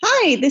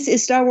Hi, this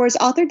is Star Wars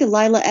author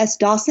Delilah S.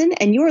 Dawson,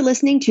 and you're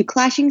listening to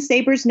Clashing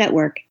Sabers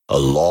Network. A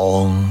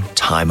long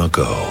time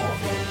ago,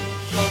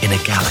 in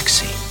a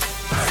galaxy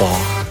far,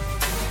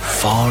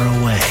 far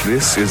away.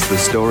 This is the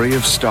story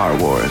of Star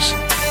Wars.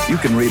 You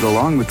can read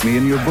along with me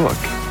in your book.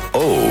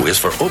 O is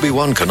for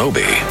Obi-Wan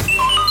Kenobi.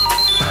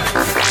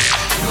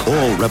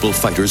 All rebel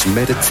fighters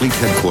met at fleet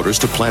headquarters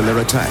to plan their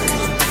attack.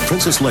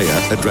 Princess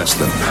Leia addressed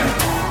them.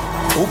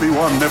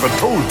 Obi-Wan never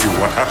told you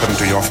what happened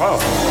to your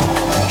father.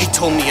 He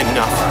told me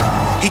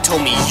enough. He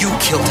told me you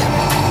killed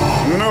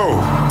him. No,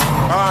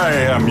 I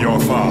am your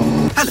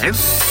father. Hello,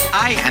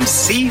 I am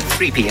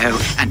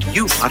C-3PO, and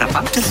you are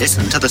about to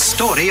listen to the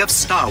story of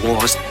Star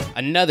Wars.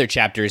 Another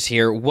chapter is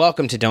here.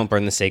 Welcome to Don't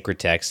Burn the Sacred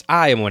Text.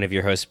 I am one of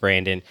your hosts,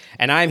 Brandon,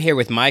 and I'm here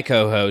with my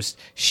co-host.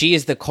 She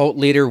is the cult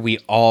leader we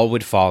all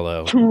would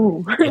follow.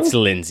 Ooh. It's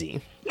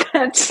Lindsay.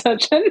 That's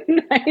such a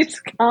nice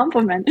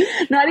compliment.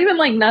 Not even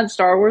not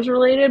Star Wars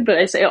related, but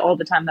I say all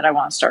the time that I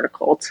want to start a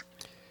cult.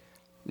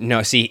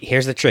 No, see,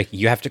 here's the trick.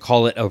 You have to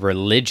call it a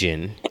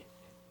religion,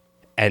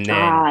 and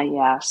then...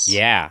 yes.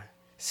 Yeah.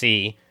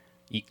 See,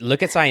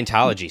 look at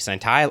Scientology.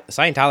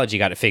 Scientology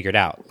got it figured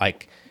out.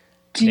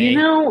 Do you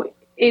know,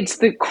 it's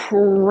the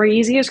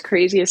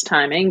craziest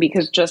timing,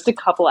 because just a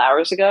couple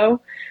hours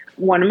ago,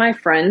 one of my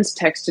friends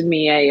texted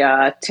me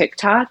a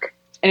TikTok,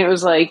 and it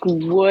was like,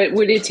 what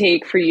would it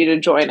take for you to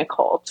join a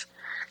cult?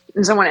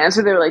 And someone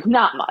answered, they were like,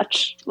 not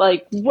much.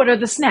 What are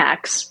the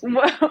snacks? Are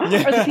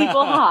the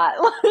people hot?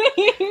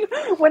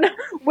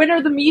 When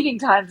are the meeting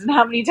times and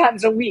how many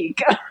times a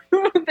week?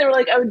 They were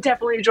like, I would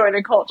definitely join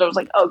a cult. I was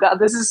like, oh God,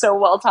 this is so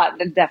well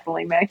timed, and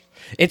definitely me.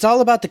 It's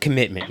all about the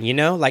commitment, you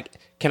know?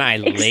 Can I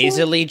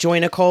lazily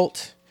join a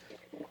cult?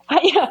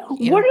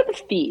 What are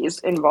the fees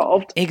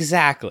involved?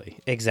 Exactly.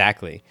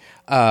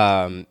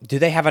 Do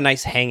they have a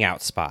nice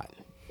hangout spot?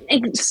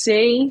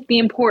 Say the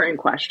important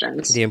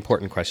questions. The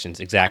important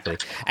questions, exactly.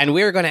 And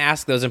we're going to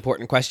ask those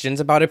important questions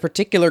about a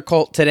particular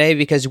cult today,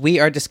 because we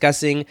are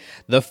discussing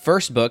the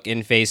first book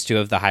in Phase 2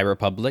 of The High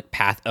Republic,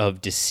 Path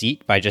of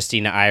Deceit, by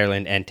Justina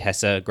Ireland and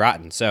Tessa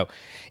Groton. So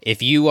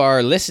if you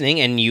are listening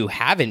and you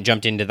haven't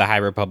jumped into The High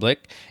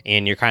Republic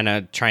and you're kind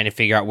of trying to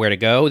figure out where to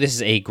go, this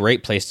is a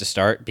great place to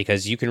start,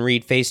 because you can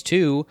read Phase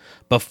 2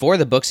 before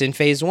the books in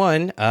Phase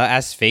 1,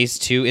 as Phase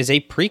 2 is a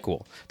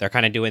prequel. They're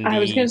kind of doing I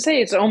was going to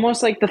say, it's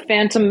almost like the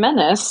Phantom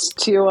Menace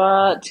to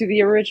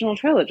the original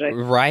trilogy.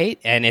 Right,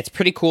 and it's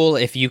pretty cool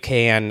if you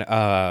can,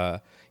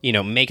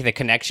 make the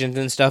connections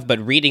and stuff, but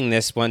reading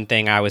this, one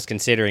thing I was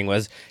considering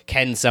was,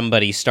 can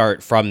somebody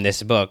start from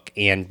this book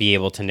and be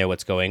able to know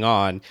what's going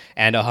on?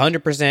 And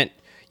 100%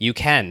 you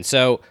can.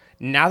 So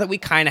now that we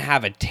kind of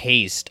have a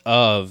taste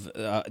of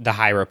the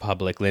High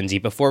Republic, Lindsay,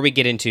 before we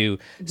get into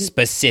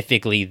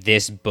specifically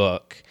this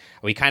book,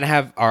 we kind of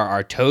have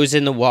our toes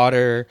in the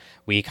water.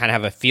 We kind of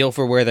have a feel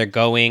for where they're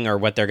going or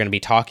what they're going to be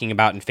talking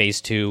about in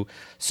Phase 2.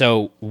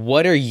 So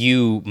what are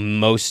you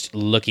most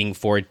looking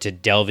forward to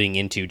delving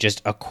into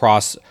just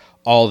across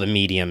all the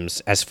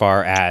mediums as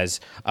far as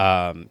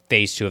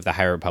Phase 2 of the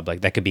High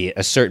Republic? That could be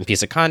a certain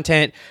piece of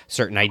content,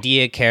 certain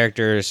idea,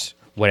 characters,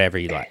 whatever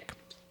you like.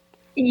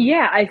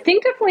 Yeah, I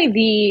think definitely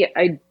the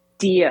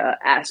idea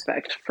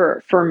aspect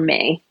for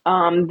me.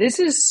 This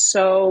is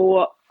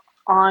so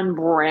on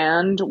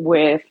brand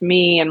with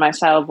me and my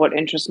style of what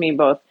interests me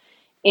both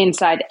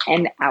inside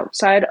and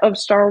outside of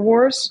Star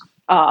Wars.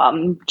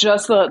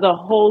 Just the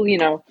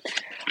whole,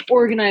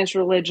 organized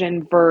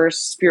religion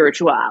versus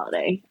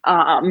spirituality.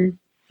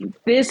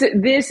 This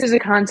is a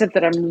concept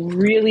that I'm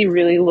really,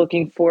 really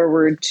looking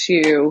forward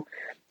to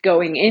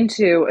going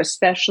into,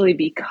 especially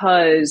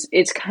because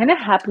it's kind of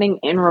happening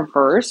in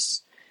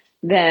reverse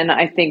than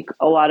I think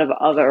a lot of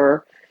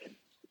other,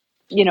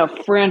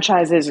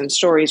 franchises and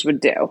stories would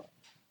do.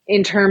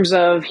 In terms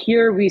of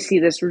here, we see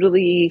this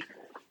really,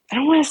 I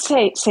don't want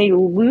to say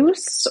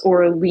loose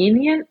or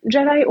lenient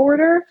Jedi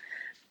Order,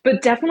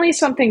 but definitely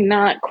something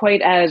not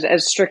quite as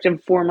strict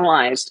and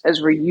formalized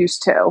as we're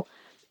used to.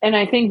 And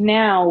I think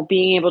now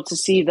being able to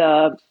see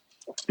the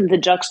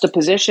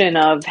juxtaposition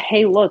of,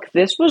 hey, look,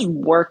 this was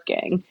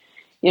working.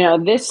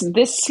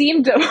 This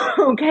seemed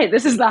okay.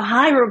 This is the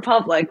High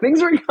Republic.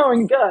 Things were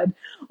going good.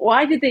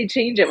 Why did they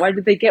change it? Why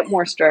did they get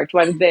more strict?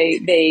 Why did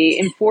they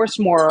enforce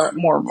more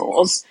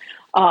rules?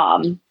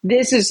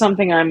 This is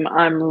something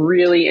I'm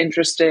really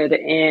interested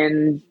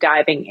in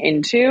diving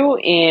into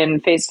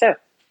in Phase 2.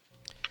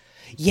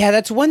 Yeah,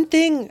 that's one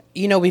thing.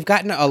 We've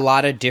gotten a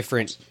lot of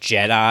different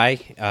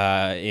Jedi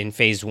in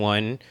Phase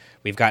 1.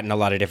 We've gotten a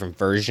lot of different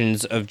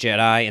versions of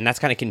Jedi, and that's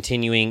kind of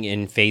continuing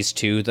in Phase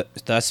 2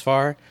 thus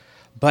far.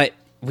 But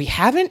we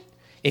haven't,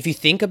 if you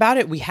think about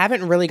it, we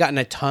haven't really gotten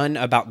a ton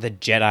about the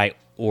Jedi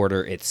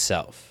Order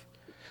itself.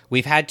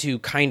 We've had to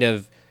kind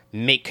of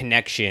make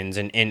connections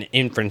and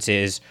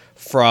inferences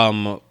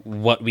from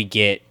what we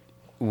get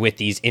with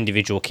these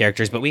individual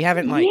characters, but we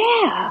haven't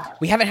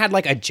we haven't had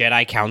a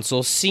Jedi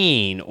Council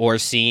scene or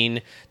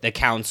seen the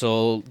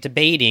Council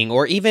debating,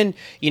 or even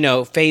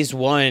Phase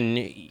 1.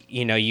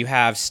 You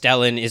have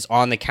Stellan is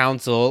on the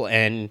Council,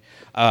 and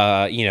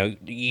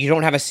you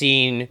don't have a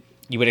scene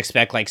you would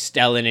expect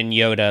Stellan and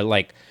Yoda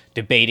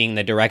debating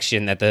the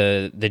direction that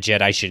the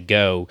Jedi should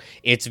go.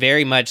 It's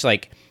very much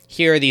like,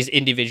 here are these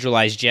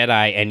individualized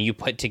Jedi, and you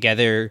put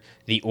together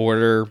the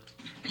order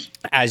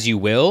as you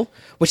will,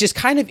 which is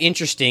kind of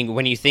interesting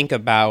when you think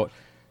about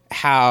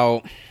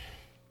how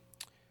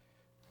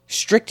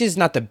strict is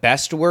not the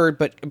best word,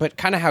 but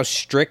kind of how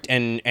strict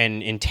and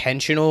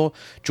intentional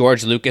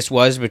George Lucas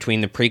was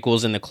between the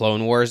prequels and the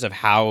Clone Wars of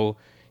how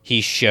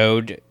he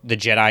showed the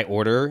Jedi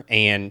Order.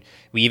 And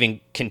we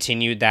even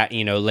continued that,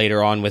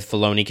 later on with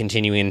Filoni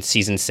continuing in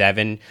season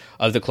 7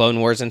 of the Clone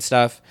Wars and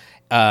stuff.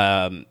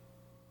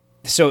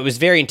 So it was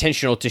very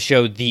intentional to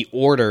show the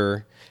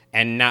order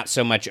and not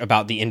so much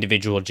about the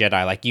individual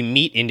Jedi. Like, you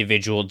meet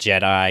individual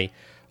Jedi,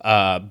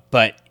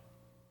 but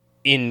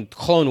in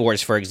Clone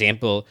Wars, for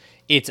example,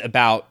 it's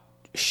about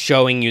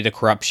showing you the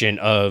corruption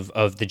of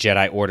the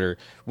Jedi Order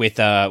with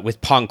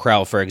Pong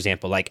Krell, for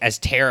example. Like, as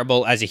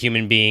terrible as a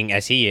human being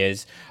as he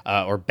is,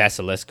 or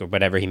Basilisk, or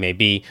whatever he may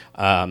be,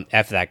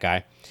 F that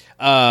guy,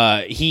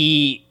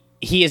 he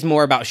is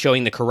more about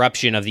showing the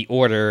corruption of the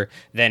Order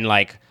than,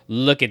 like,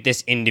 look at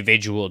this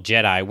individual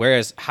Jedi.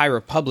 Whereas High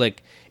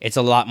Republic, it's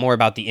a lot more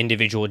about the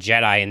individual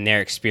Jedi and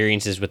their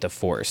experiences with the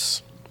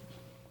Force.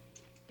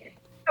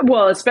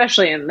 Well,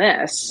 especially in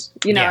this,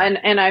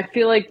 and I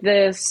feel like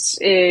this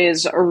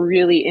is a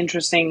really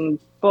interesting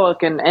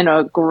book and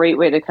a great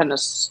way to kind of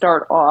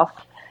start off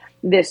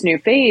this new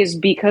phase,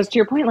 because to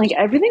your point, like,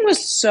 everything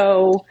was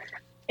so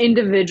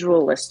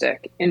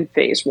individualistic in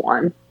phase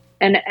 1,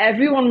 and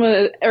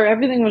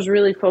everything was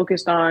really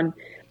focused on,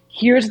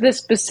 here's this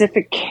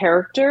specific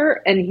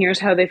character and here's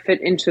how they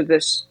fit into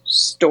this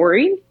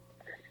story.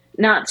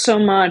 Not so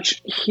much,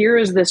 here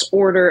is this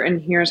order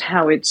and here's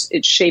how it's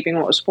shaping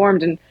what was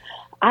formed. And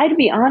I'd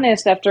be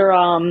honest, after,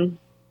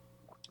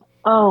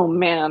 oh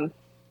man,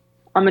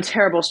 I'm a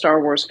terrible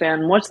Star Wars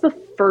fan. What's the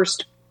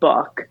first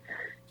book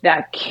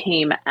that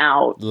came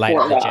out? Light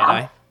of the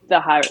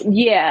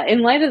Jedi?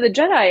 In Light of the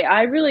Jedi,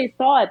 I really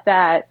thought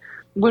that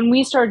when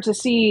we started to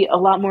see a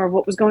lot more of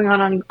what was going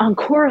on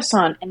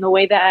Coruscant, and the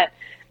way that,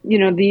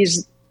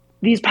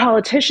 these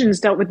politicians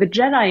dealt with the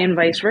Jedi and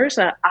vice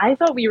versa, I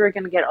thought we were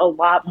going to get a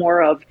lot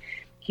more of,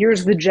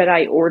 here's the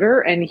Jedi Order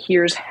and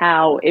here's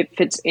how it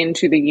fits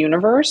into the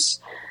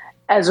universe,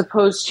 as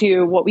opposed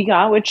to what we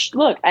got, which,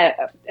 look,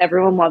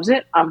 everyone loves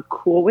it. I'm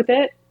cool with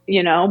it,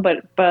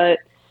 but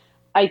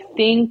I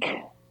think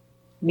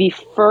the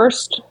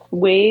first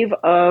wave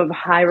of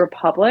High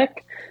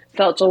Republic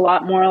felt a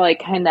lot more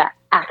like kind of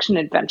action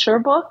adventure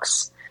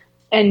books.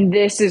 And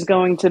this is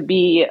going to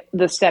be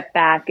the step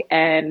back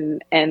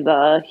and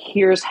the,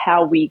 here's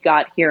how we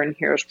got here and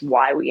here's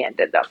why we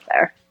ended up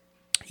there.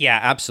 Yeah,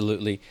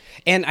 absolutely.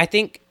 And I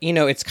think,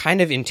 it's kind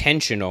of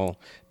intentional,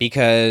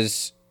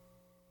 because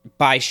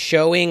by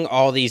showing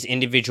all these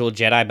individual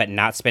Jedi but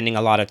not spending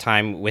a lot of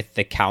time with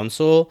the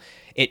Council,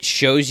 it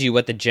shows you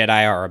what the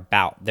Jedi are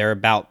about. They're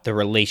about the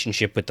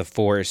relationship with the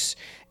Force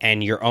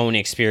and your own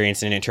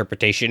experience and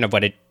interpretation of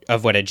what a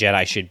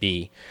Jedi should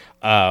be.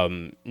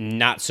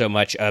 Not so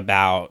much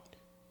about,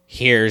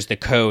 here's the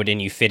code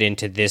and you fit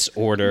into this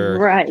order,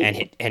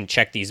 right, and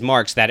check these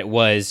marks that it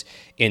was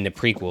in the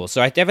prequel.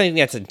 So I definitely think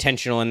that's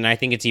intentional, and I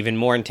think it's even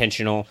more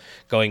intentional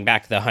going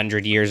back the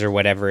 100 years or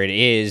whatever it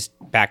is,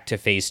 back to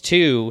phase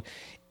 2.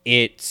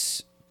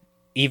 It's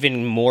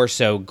even more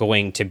so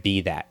going to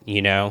be that,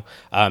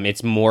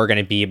 it's more going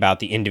to be about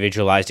the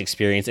individualized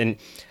experience. And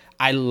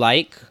I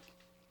like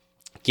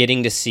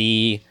getting to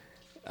see,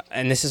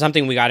 and this is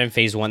something we got in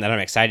phase 1 that I'm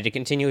excited to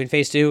continue in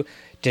phase 2,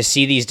 to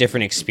see these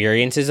different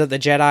experiences of the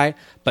Jedi,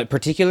 but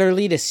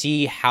particularly to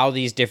see how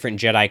these different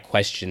Jedi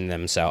question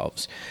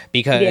themselves.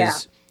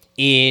 Because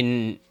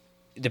in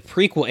the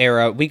prequel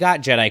era, we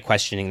got Jedi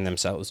questioning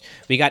themselves.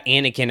 We got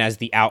Anakin as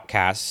the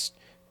outcast,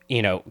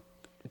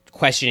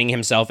 questioning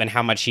himself and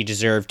how much he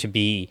deserved to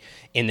be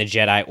in the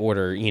Jedi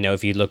Order.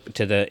 If you look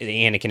to the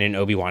Anakin and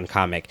Obi-Wan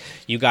comic,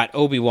 you got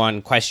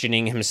Obi-Wan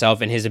questioning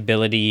himself and his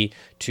ability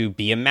to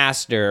be a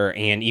master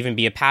and even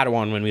be a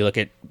Padawan when we look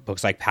at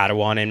books like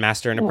Padawan and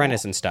Master and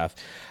Apprentice and stuff.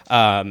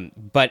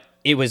 But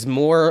it was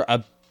more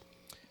a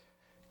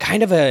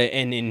kind of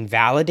an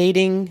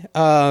invalidating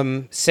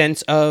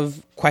sense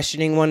of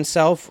questioning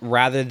oneself,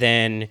 rather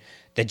than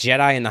the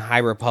Jedi and the High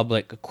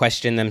Republic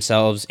question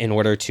themselves in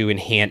order to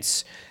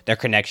enhance their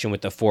connection with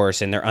the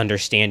Force and their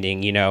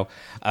understanding,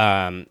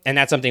 and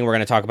that's something we're going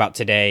to talk about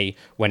today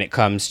when it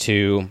comes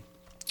to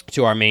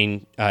our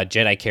main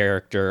Jedi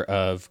character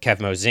of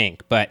Kevmo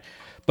Zink. But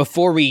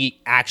before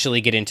we actually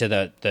get into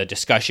the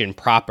discussion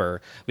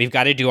proper, we've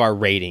got to do our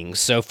ratings.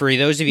 So for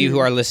those of you who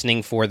are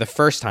listening for the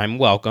first time,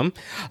 welcome.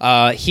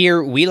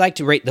 Here, we like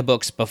to rate the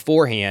books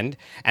beforehand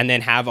and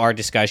then have our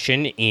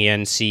discussion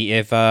and see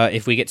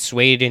if we get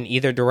swayed in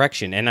either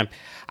direction. And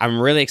I'm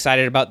really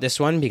excited about this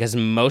one, because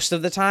most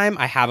of the time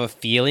I have a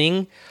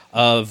feeling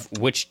of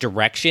which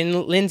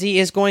direction Lindsay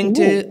is going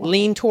to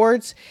lean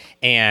towards,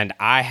 and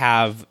I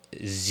have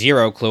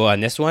zero clue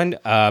on this one.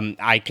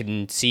 I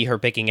can see her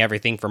picking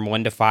everything from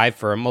 1 to 5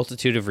 for a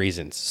multitude of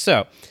reasons.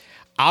 So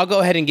I'll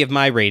go ahead and give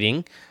my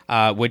rating,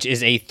 which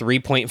is a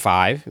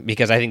 3.5,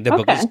 because I think the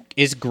book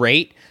is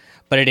great,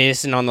 but it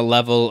isn't on the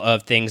level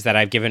of things that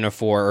I've given a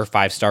 4 or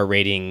 5-star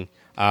rating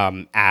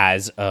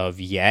as of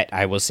yet.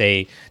 I will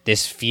say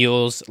this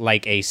feels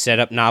like a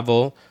setup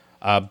novel,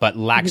 but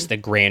lacks the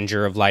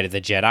grandeur of Light of the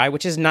Jedi,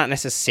 which is not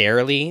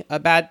necessarily a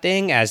bad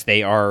thing, as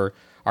they are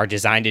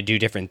designed to do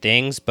different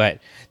things, but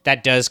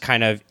that does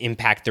kind of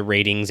impact the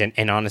ratings,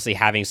 and honestly,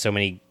 having so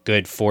many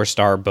good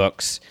 4-star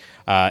books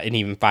and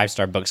even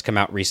 5-star books come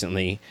out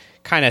recently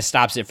kind of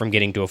stops it from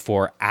getting to a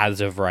 4 as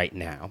of right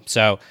now.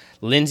 So,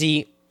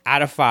 Lindsay,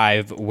 out of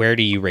 5, where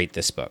do you rate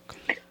this book?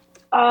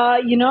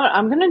 You know what?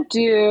 I'm going to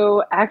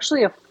do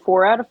actually a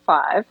 4 out of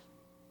 5.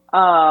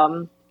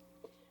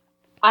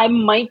 I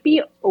might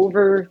be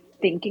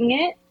overthinking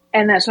it,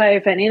 and that's why,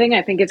 if anything,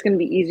 I think it's going to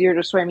be easier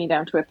to sway me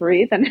down to a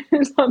 3 than it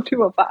is up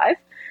to a 5,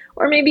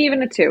 or maybe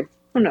even a 2.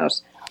 Who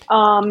knows?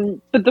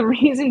 But the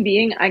reason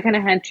being, I kind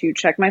of had to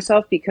check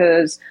myself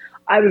because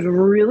I was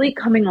really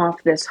coming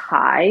off this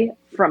high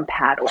from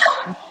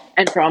Padawan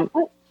and from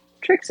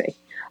Trixie.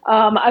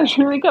 I was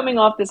really coming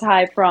off this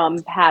high from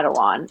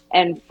Padawan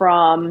and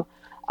from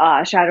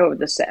Shadow of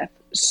the Sith.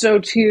 So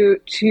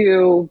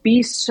to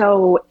be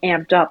so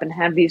amped up and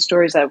have these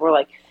stories that were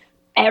like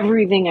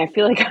everything I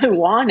feel like I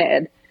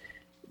wanted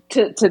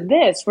to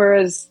this,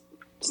 whereas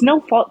it's no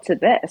fault to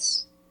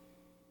this.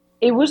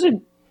 It was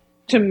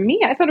to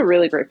me, I thought a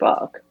really great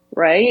book,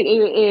 right?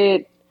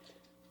 It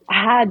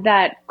had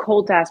that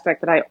cult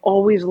aspect that I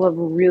always love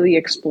really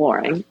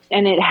exploring.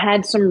 And it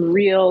had some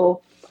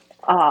real,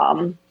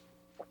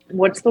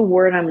 what's the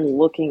word I'm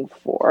looking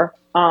for?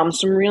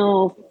 Some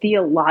real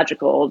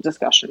theological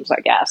discussions, I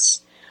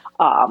guess.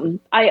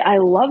 I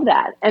love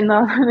that. And the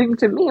other thing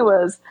to me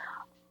was,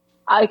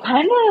 I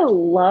kind of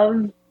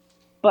love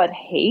but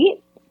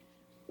hate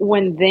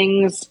when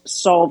things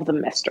solve the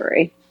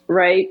mystery,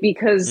 right?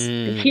 Because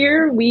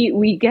here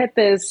we get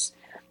this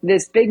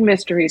big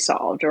mystery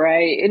solved,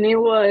 right? And it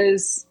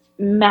was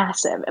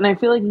massive. And I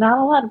feel like not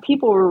a lot of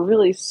people were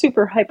really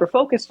super hyper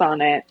focused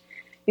on it,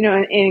 you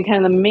know, in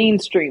kind of the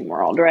mainstream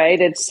world, right?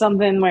 It's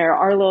something where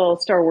our little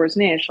Star Wars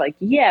niche, like,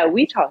 yeah,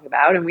 we talk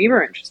about and we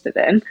were interested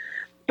in.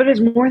 But as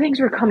more things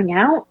were coming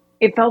out,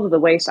 it fell to the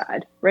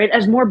wayside, right?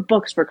 As more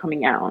books were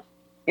coming out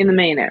in the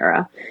main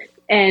era,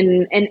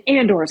 and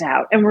Andor's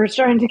out, and we're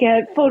starting to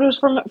get photos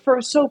for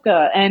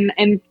Ahsoka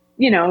and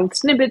you know,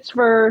 snippets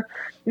for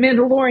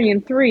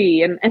Mandalorian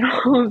 3 and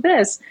all of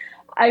this.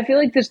 I feel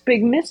like this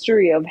big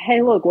mystery of,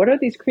 hey, look, what are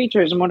these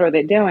creatures and what are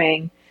they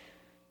doing,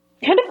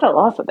 kind of fell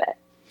off a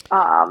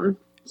bit.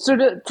 So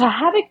to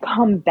have it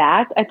come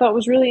back, I thought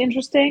was really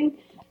interesting.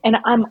 And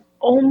I'm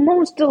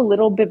almost a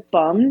little bit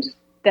bummed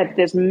that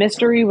this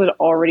mystery was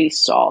already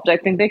solved. I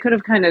think they could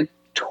have kind of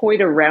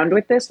toyed around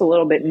with this a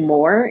little bit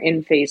more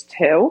in phase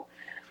 2.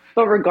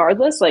 But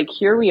regardless, like,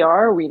 here we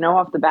are. We know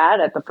off the bat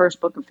at the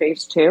first book of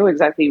phase 2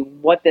 exactly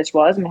what this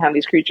was and how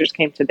these creatures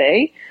came to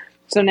be.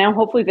 So now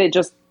hopefully they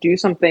just do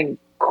something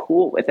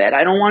cool with it.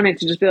 I don't want it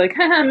to just be like,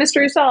 haha,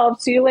 mystery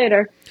solved, see you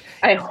later.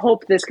 I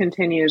hope this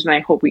continues, and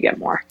I hope we get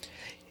more.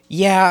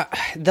 Yeah,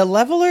 the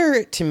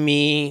Leveler, to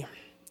me,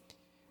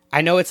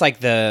 I know it's like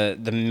the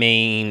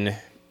main,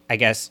 I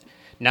guess,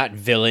 not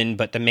villain,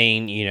 but the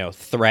main, you know,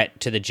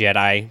 threat to the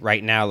Jedi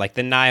right now. Like,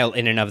 the Nihil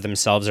in and of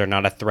themselves are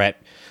not a threat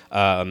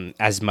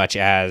as much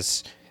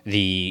as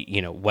the,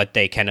 you know, what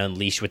they can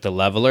unleash with the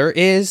Leveler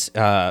is,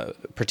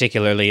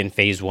 particularly in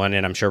phase 1,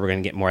 and I'm sure we're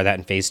going to get more of that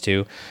in phase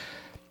 2.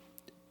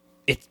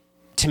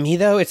 To me,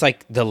 though, it's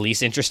like the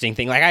least interesting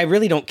thing. Like, I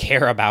really don't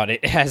care about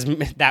it as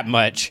that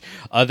much,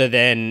 other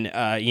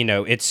than, you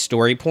know, its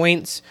story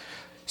points.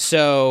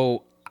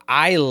 So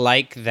I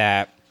like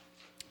that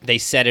they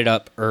set it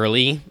up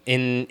early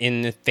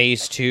in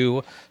phase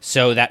 2,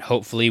 so that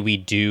hopefully we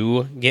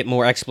do get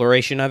more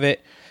exploration of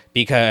it.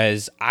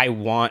 Because I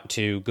want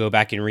to go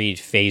back and read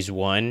phase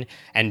 1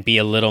 and be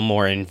a little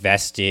more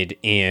invested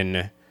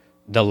in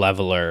the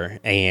Leveler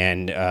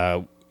and,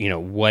 you know,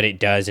 what it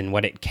does and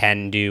what it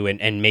can do.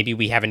 And maybe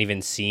we haven't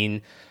even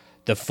seen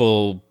the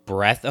full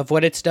breadth of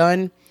what it's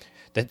done.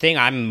 The thing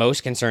I'm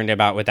most concerned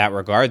about with that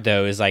regard,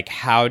 though, is like,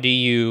 how do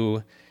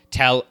you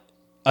tell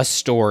a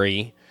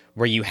story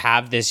where you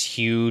have this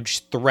huge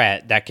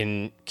threat that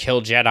can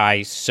kill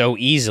Jedi so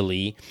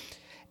easily,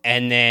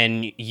 and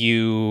then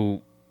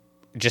you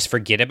just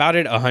forget about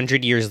it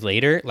 100 years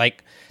later?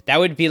 Like, that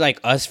would be like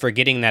us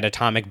forgetting that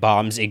atomic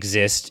bombs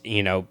exist,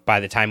 you know, by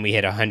the time we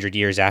hit 100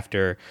 years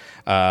after,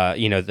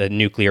 you know, the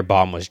nuclear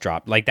bomb was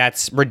dropped. Like,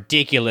 that's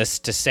ridiculous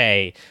to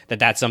say that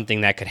that's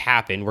something that could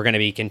happen. We're going to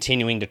be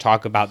continuing to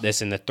talk about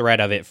this and the threat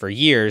of it for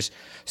years.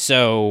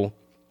 So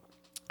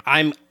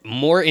I'm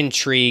more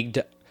intrigued,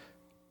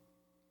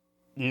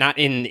 not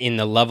in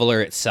the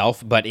Leveler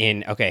itself, but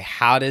in, okay,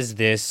 how does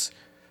this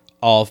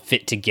all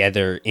fit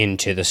together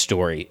into the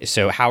story?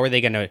 So how are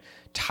they going to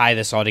tie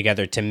this all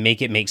together to make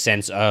it make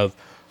sense of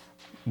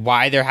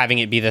why they're having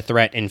it be the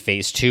threat in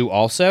phase 2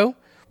 also,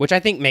 which I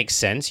think makes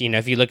sense. You know,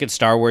 if you look at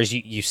Star Wars,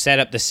 you set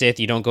up the Sith,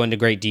 you don't go into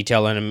great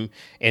detail on them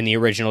in the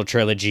original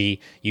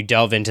trilogy, you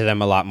delve into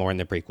them a lot more in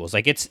the prequels.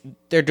 Like,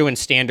 they're doing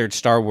standard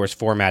Star Wars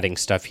formatting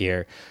stuff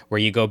here, where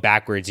you go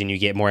backwards and you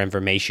get more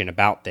information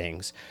about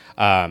things.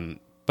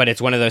 But but it's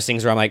one of those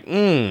things where I'm like,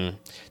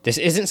 this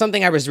isn't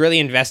something I was really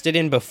invested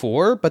in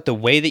before, but the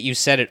way that you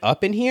set it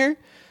up in here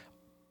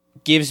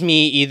gives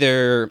me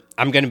either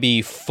I'm going to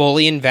be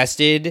fully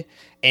invested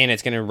and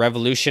it's going to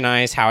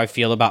revolutionize how I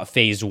feel about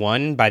phase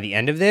 1 by the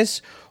end of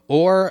this,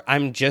 or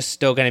I'm just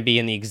still going to be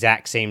in the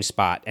exact same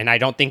spot. And I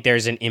don't think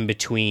there's an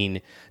in-between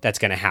that's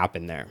going to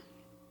happen there.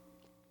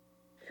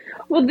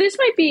 Well, this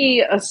might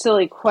be a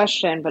silly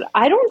question, but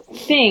I don't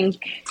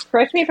think,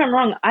 correct me if I'm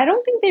wrong, I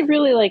don't think they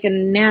really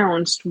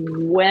announced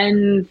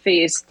when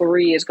phase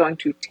 3 is going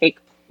to take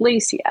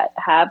place yet,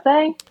 have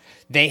they?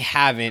 They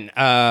haven't.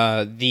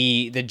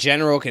 The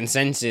general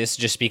consensus,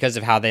 just because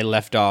of how they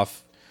left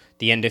off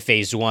the end of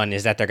phase 1,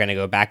 is that they're going to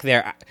go back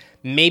there.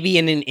 Maybe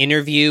in an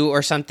interview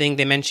or something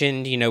they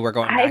mentioned, we're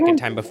going back in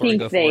time before we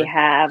go forward. I think they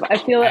have. I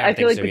feel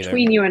like so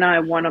between you and I,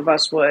 one of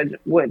us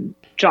would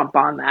jump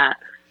on that.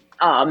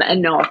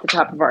 And know off the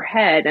top of our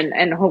head,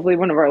 and hopefully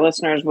one of our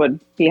listeners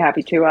would be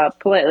happy to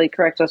politely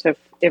correct us if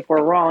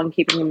we're wrong,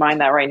 keeping in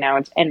mind that right now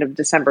it's end of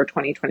December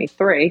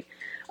 2023.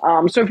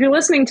 So if you're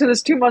listening to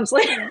this 2 months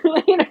later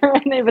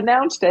and they've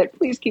announced it,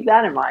 please keep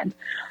that in mind.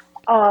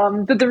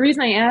 But the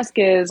reason I ask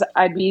is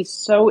I'd be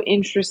so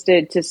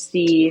interested to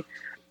see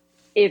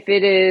if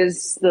it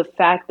is the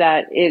fact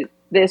that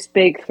this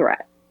big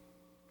threat,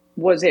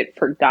 was it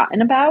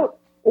forgotten about,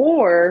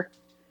 or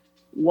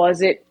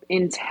was it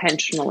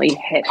intentionally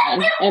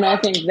hidden? And I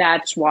think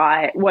that's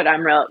what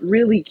I'm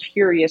really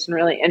curious and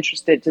really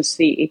interested to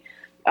see.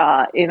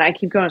 And I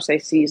keep going to say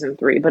season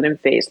 3, but in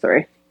phase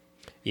 3.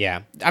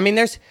 Yeah. I mean,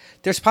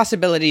 there's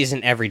possibilities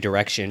in every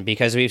direction,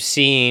 because we've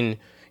seen,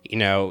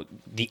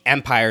 the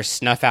Empire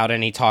snuff out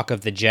any talk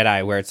of the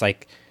Jedi, where it's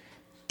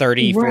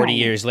 30, 40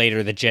 years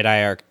later, the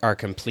Jedi are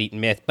complete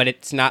myth, but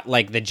it's not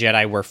like the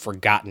Jedi were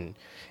forgotten.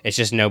 It's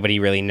just nobody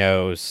really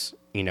knows,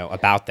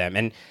 about them.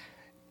 And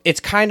it's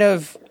kind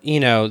of,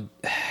 it's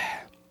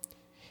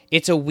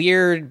a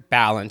weird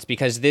balance,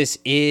 because this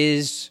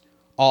is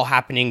all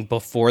happening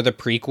before the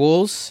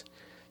prequels.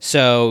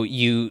 So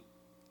you,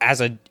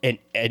 as an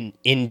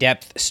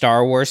in-depth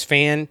Star Wars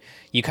fan,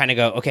 you kind of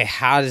go, okay,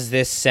 how does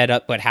this set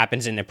up what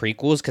happens in the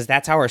prequels? Because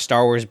that's how our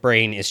Star Wars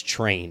brain is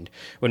trained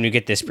when we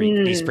get these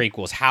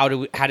prequels. How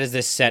does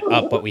this set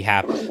up what we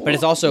have? But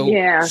it's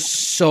also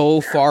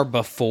so far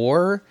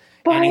before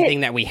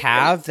anything that we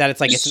have that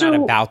it's not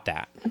about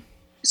that.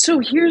 So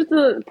here's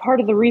the part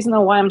of the reason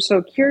though why I'm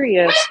so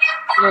curious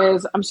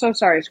is, I'm so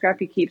sorry,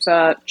 Scrappy keeps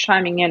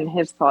chiming in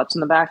his thoughts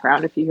in the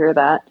background if you hear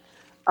that.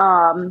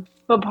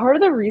 But part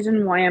of the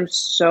reason why I'm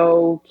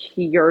so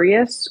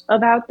curious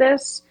about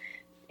this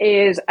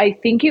is I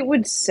think it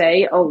would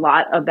say a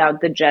lot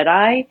about the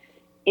Jedi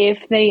if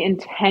they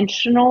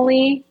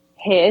intentionally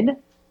hid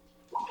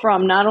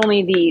from not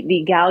only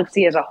the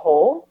galaxy as a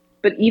whole,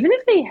 but even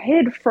if they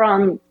hid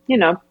from,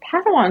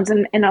 Padawans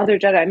and other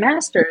Jedi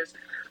Masters,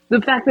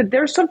 the fact that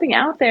there's something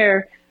out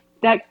there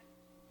that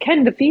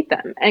can defeat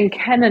them and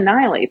can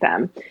annihilate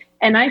them.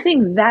 And I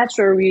think that's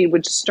where we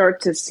would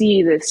start to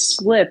see this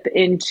slip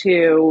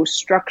into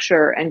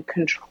structure and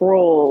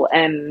control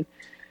and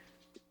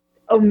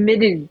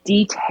omitted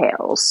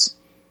details.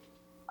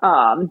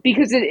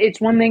 Because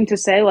it's one thing to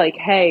say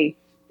hey,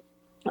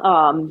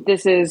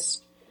 this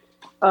is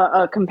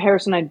a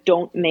comparison I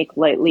don't make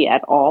lightly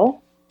at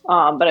all.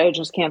 But I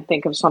just can't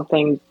think of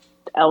something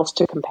else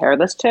to compare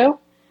this to.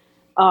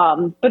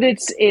 But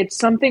it's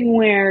something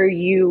where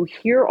you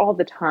hear all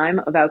the time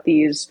about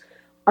these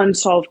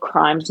unsolved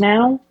crimes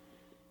now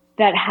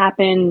that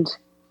happened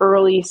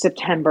early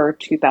September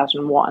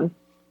 2001,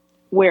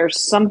 where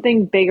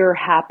something bigger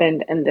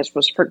happened and this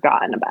was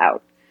forgotten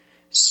about.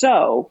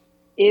 So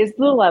is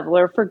the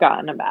Leveler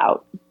forgotten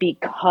about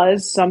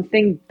because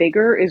something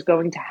bigger is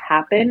going to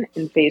happen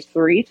in phase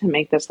 3 to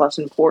make this less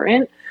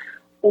important?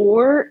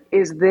 Or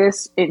is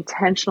this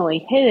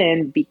intentionally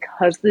hidden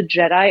because the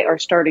Jedi are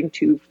starting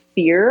to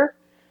fear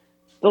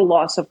the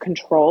loss of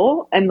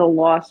control and the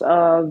loss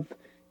of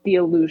the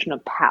illusion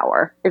of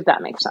power, if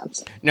that makes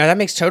sense? No, that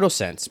makes total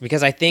sense,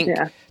 because I think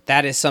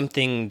that is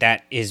something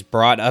that is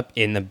brought up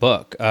in the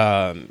book.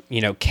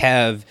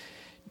 Kev,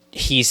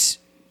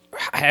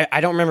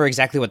 I don't remember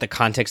exactly what the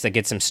context that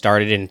gets him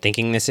started in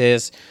thinking this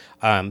is,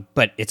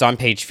 but it's on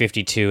page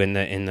 52 in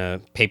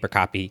the paper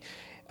copy.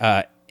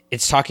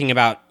 It's talking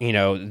about,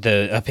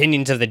 the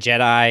opinions of the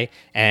Jedi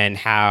and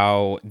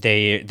how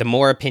the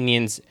more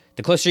opinions,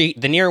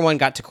 the nearer one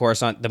got to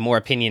Coruscant, the more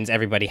opinions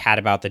everybody had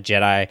about the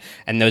Jedi,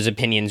 and those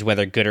opinions,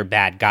 whether good or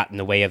bad, got in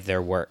the way of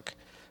their work,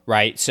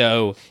 right?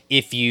 So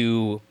if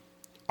you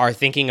are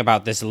thinking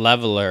about this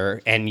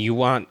Leveler and you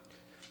want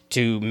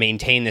to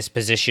maintain this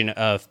position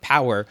of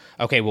power,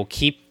 okay, we'll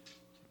keep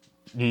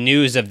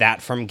news of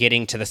that from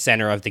getting to the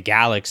center of the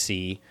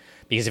galaxy,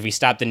 because if we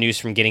stop the news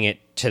from getting it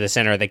to the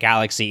center of the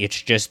galaxy,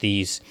 it's just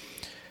these,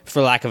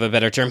 for lack of a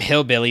better term,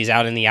 hillbillies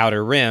out in the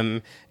outer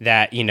rim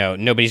that,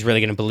 nobody's really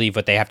going to believe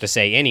what they have to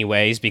say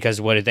anyways,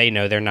 because what do they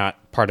know? They're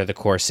not part of the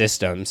core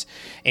systems.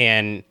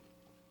 And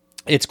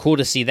it's cool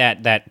to see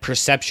that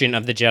perception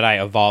of the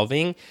Jedi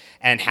evolving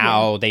and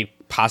how they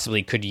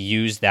possibly could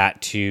use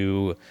that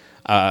to,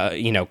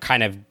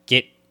 kind of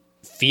get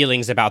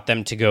feelings about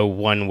them to go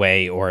one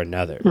way or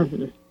another.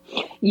 Mm-hmm.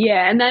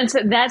 Yeah, and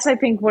that's I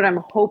think what I'm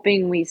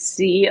hoping we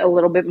see a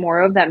little bit more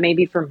of, that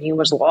maybe for me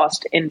was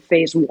lost in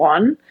phase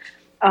one.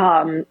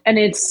 And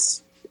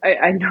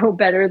I know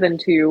better than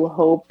to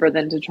hope or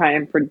than to try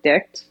and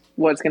predict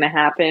what's going to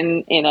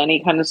happen in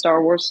any kind of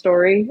Star Wars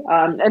story.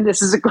 And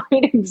this is a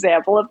great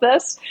example of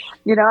this.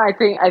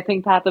 I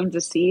think Path of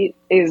Deceit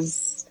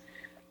is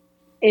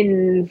I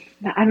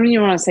don't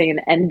even want to say an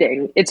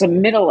ending. It's a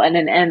middle and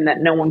an end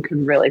that no one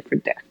could really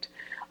predict.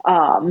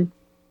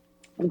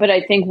 But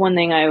I think one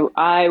thing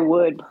I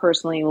would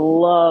personally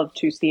love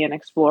to see and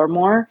explore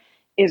more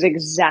is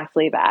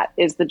exactly that,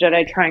 is the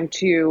Jedi trying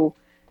to,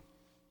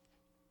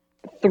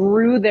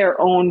 through their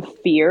own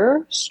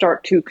fear,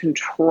 start to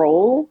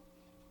control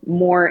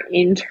more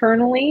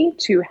internally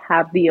to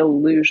have the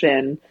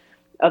illusion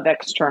of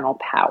external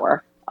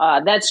power.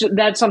 That's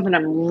something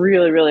I'm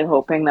really, really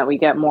hoping that we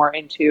get more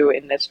into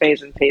in this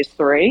phase, in phase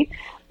 3.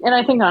 And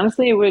I think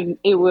honestly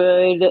it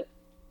would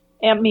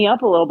amp me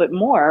up a little bit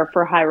more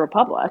for High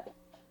Republic.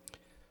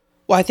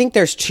 Well, I think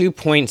there's 2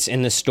 points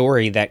in the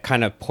story that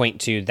kind of point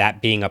to that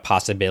being a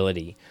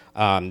possibility.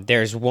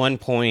 There's one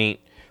point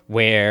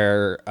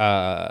where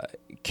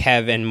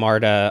Kev and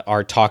Marta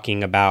are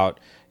talking about,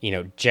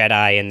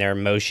 Jedi and their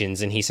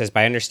emotions. And he says,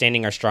 by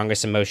understanding our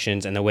strongest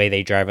emotions and the way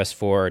they drive us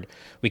forward,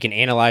 we can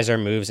analyze our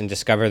moves and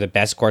discover the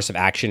best course of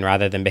action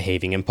rather than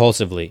behaving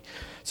impulsively.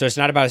 So it's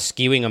not about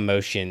skewing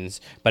emotions,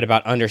 but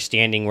about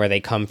understanding where they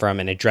come from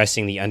and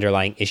addressing the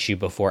underlying issue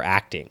before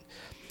acting.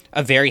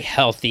 A very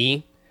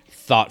healthy,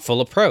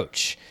 thoughtful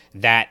approach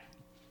that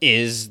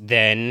is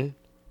then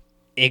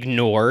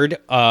ignored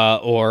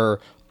or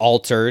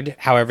altered,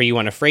 however you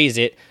want to phrase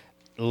it,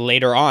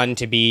 later on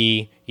to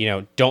be,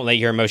 don't let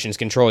your emotions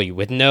control you,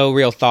 with no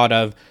real thought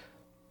of,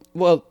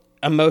 well,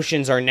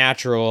 emotions are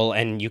natural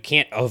and you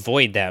can't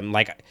avoid them.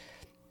 Like,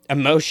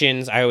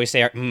 emotions, I always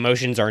say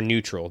emotions are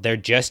neutral. They're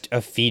just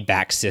a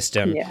feedback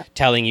system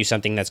telling you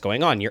something that's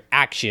going on. Your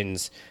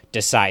actions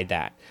decide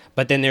that.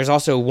 But then there's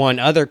also one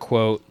other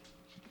quote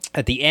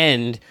at the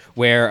end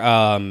where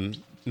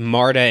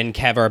Marta and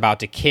Kev are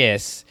about to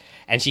kiss,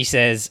 and she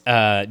says,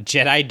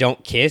 Jedi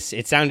don't kiss.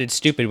 It sounded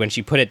stupid when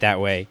she put it that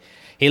way.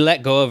 He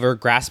let go of her,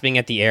 grasping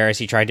at the air as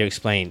he tried to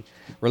explain.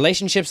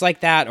 Relationships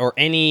like that, or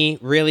any,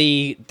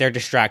 really, they're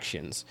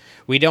distractions.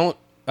 We don't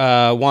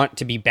want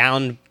to be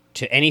bound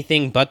to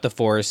anything but the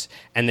Force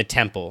and the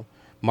Temple.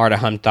 Marta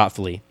hummed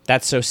thoughtfully.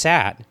 That's so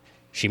sad,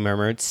 she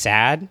murmured.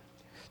 Sad?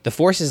 The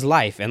Force is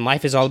life, and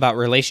life is all about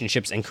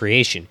relationships and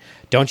creation.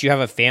 Don't you have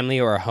a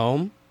family or a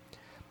home?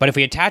 But if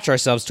we attach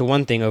ourselves to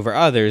one thing over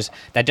others,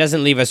 that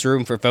doesn't leave us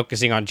room for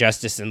focusing on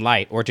justice and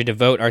light, or to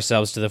devote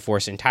ourselves to the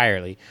Force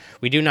entirely.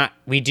 We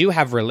do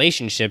have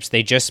relationships,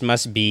 they just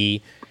must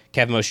be...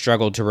 Kevmo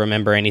struggled to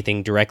remember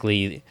anything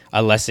directly from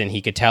a lesson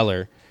he could tell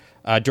her.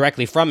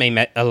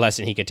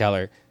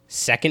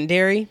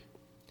 Secondary?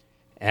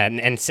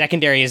 And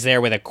secondary is there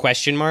with a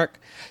question mark.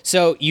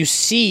 So you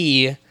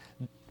see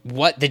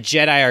what the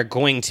Jedi are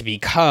going to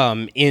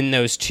become in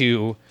those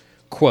 2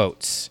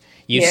 quotes.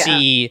 You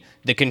see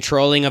the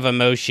controlling of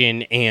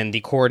emotion and the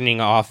cordoning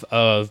off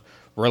of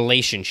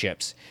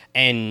relationships.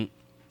 And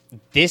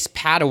this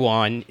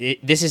Padawan,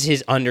 this is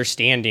his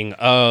understanding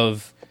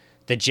of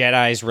the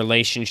Jedi's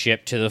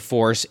relationship to the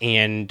Force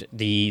and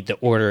the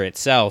Order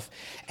itself.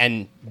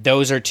 And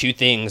those are 2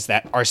 things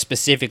that are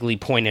specifically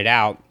pointed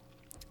out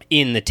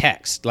in the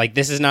text. Like,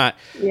 this is not,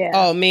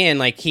 oh man,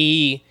 like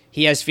he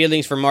has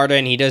feelings for Marta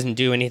and he doesn't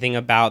do anything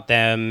about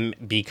them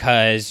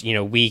because,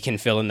 we can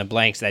fill in the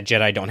blanks that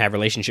Jedi don't have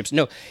relationships.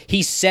 No,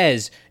 he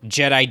says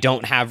Jedi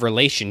don't have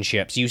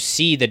relationships. You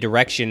see the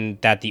direction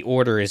that the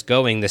Order is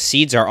going. The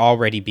seeds are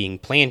already being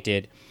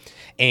planted.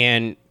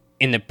 And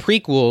in the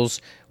prequels,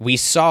 we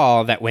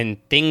saw that when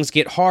things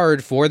get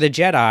hard for the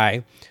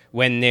Jedi,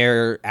 when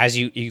their, as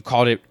you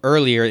called it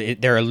earlier,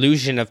 their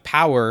illusion of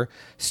power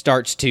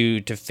starts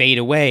to fade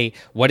away,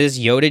 what does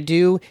Yoda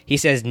do? He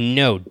says,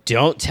 no,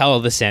 don't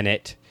tell the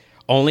Senate.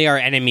 Only our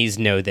enemies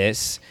know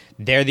this.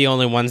 They're the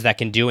only ones that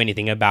can do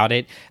anything about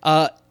it.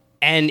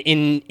 And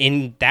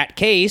in that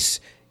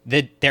case,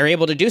 they're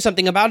able to do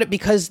something about it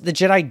because the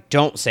Jedi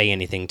don't say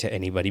anything to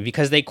anybody,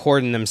 because they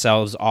cordon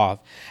themselves off.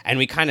 And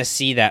we kind of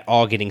see that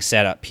all getting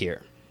set up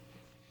here.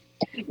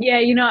 Yeah,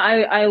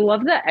 I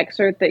love the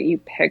excerpt that you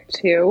picked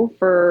too,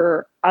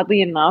 for,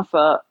 oddly enough,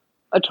 a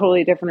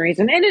totally different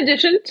reason, in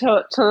addition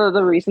to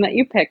the reason that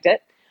you picked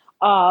it.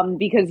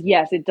 Because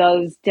yes, it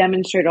does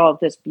demonstrate all of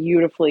this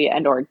beautifully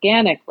and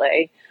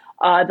organically.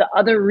 The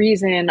other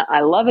reason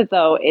I love it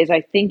though, is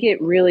I think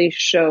it really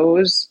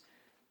shows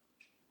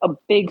a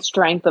big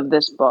strength of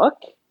this book.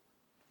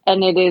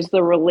 And it is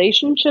the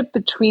relationship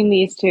between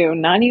these 2,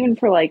 not even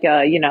for like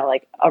a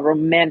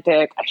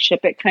romantic, a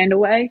ship it kind of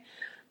way,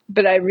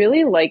 but I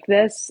really like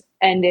this,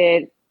 and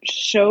it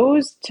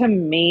shows to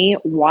me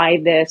why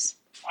this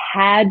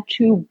had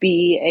to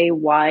be a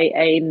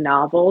YA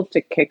novel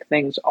to kick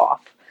things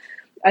off.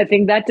 I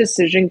think that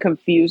decision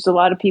confused a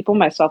lot of people,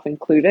 myself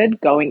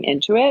included, going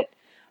into it.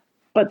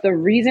 But the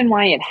reason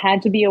why it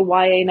had to be a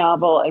YA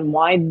novel and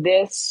why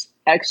this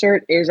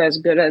excerpt is as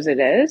good as it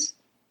is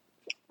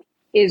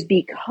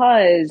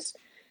because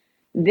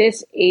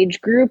this age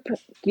group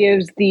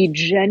gives the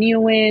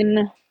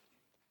genuine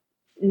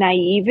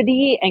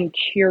naivety and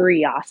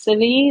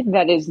curiosity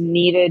that is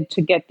needed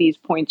to get these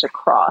points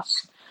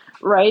across,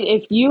 right?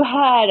 If you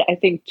had, I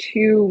think,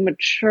 two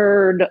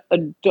matured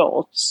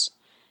adults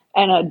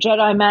and a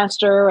Jedi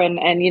Master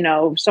and you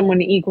know,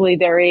 someone equally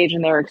their age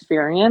and their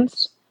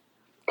experience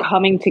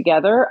coming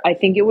together, I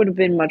think it would have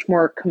been much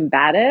more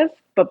combative.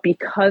 But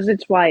because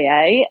it's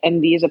YA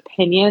and these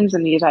opinions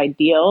and these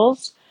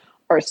ideals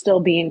are still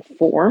being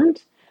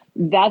formed,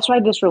 that's why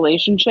this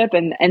relationship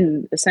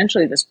and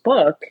essentially this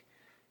book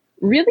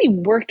really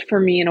worked for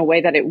me in a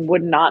way that it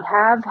would not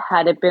have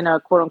had it been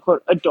a quote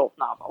unquote adult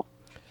novel.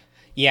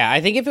 Yeah,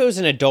 I think if it was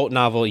an adult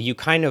novel, you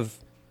kind of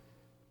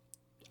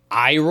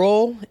eye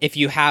roll if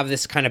you have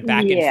this kind of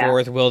back and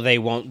forth, will they,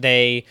 won't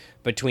they,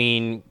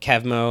 between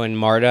Kevmo and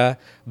Marta,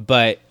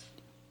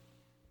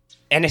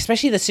 and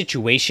especially the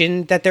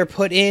situation that they're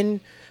put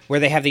in, where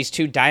they have these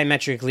two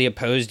diametrically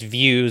opposed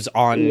views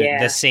on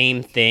the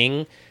same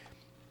thing,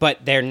 but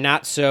they're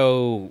not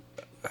so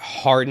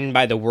hardened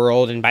by the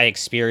world and by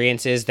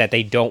experiences that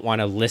they don't want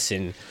to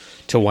listen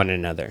to one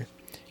another.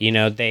 You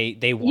know, they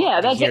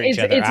want to hear each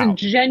other out.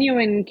 It's a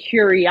genuine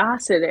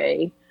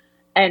curiosity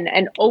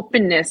and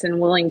openness and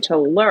willing to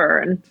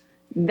learn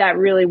that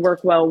really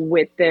work well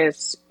with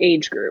this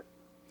age group.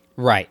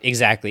 Right,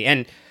 exactly.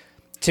 And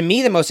to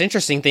me, the most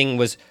interesting thing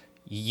was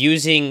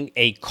using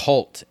a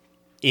cult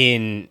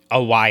in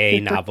a YA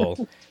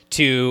novel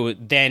to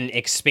then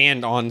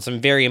expand on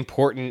some very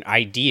important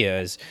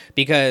ideas,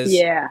 because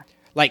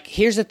like,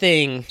 here's the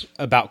thing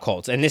about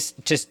cults, and this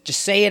just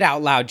say it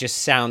out loud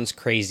just sounds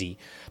crazy,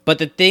 but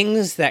the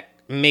things that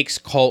makes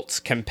cults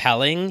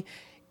compelling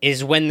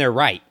is when they're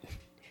right.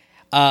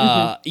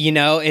 You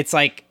know, it's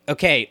like,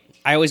 okay,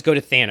 I always go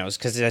to Thanos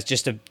because that's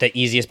just the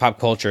easiest pop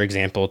culture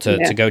example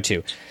to go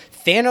to.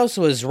 Thanos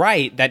was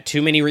right that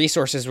too many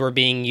resources were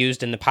being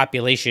used and the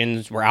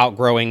populations were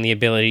outgrowing the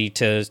ability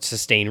to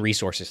sustain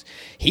resources.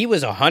 He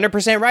was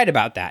 100% right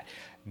about that.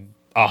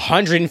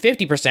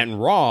 150%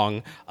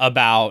 wrong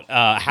about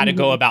how to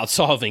go about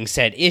solving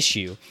said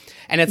issue.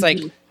 And it's like,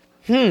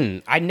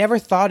 I never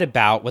thought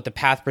about what the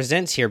path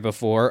presents here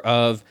before,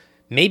 of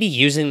maybe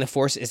using the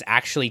Force is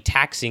actually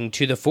taxing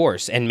to the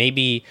Force, and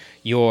maybe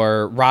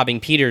you're robbing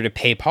Peter to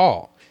pay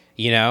Paul.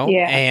 You know,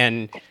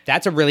 and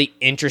that's a really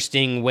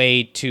interesting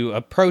way to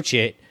approach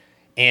it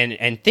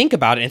and think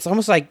about it. It's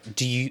almost like,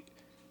 you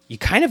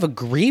kind of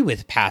agree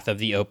with Path of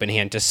the Open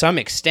Hand to some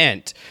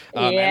extent.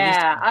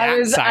 I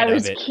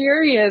was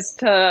curious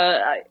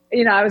to,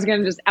 you know, I was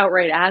going to just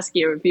outright ask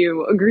you if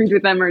you agreed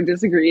with them or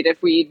disagreed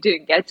if we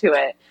didn't get to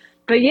it.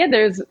 But yeah,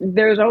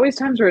 there's always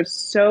times where it's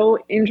so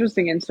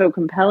interesting and so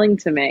compelling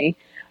to me.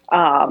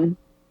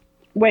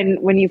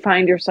 When you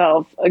find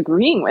yourself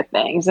agreeing with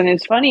things. And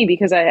it's funny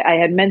because I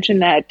had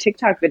mentioned that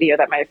TikTok video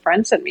that my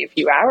friend sent me a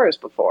few hours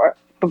before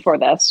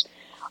this.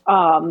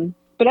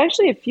 But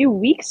actually a few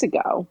weeks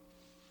ago,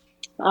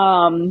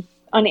 on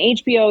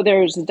HBO,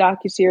 there's a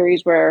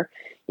docuseries where,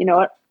 you know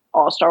what,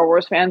 all Star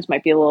Wars fans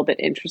might be a little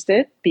bit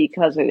interested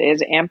because it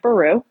is Aunt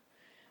Beru.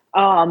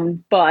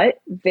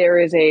 But there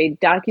is a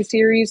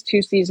docuseries,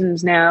 2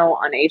 seasons now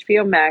on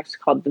HBO Max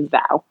called The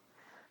Vow.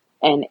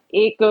 And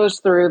it goes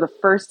through, the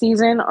first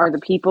season are the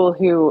people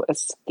who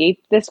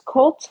escaped this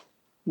cult,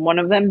 one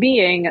of them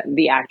being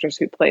the actress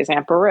who plays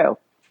Aunt Beru.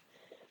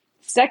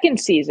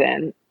 Second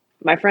season,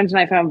 my friends and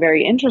I found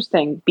very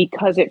interesting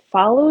because it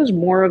follows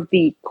more of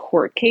the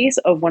court case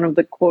of one of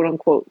the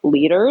quote-unquote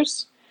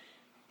leaders.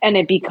 And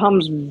it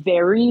becomes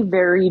very,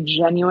 very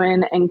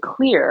genuine and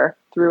clear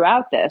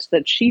throughout this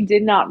that she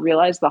did not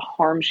realize the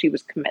harm she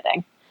was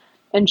committing.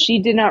 And she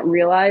did not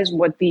realize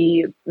what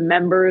the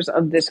members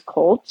of this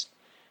cult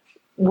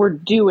were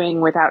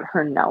doing without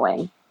her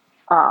knowing.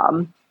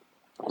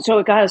 So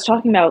it got us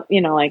talking about,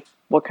 you know, like,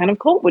 what kind of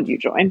cult would you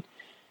join?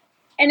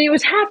 And it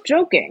was half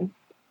joking.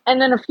 And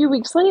then a few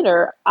weeks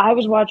later, I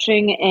was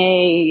watching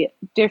a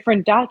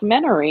different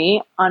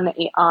documentary on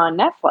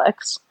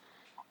Netflix,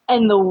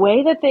 and the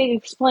way that they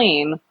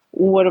explain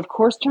what of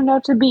course turned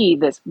out to be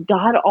this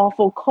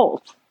god-awful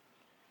cult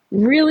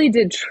really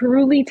did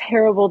truly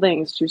terrible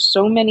things to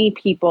so many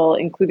people,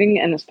 including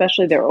and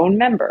especially their own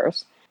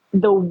members.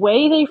 The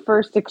way they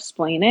first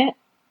explain it,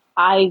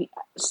 I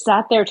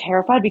sat there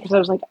terrified because I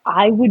was like,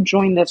 I would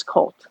join this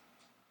cult.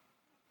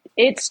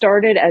 It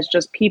started as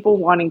just people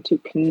wanting to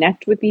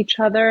connect with each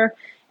other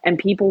and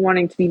people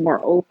wanting to be more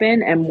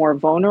open and more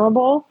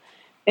vulnerable.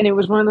 And it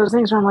was one of those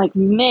things where I'm like,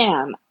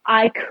 man,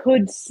 I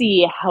could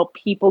see how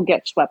people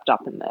get swept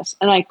up in this.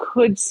 And I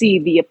could see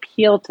the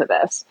appeal to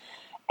this.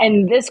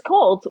 And this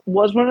cult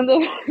was one of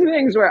the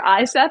things where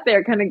I sat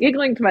there kind of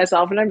giggling to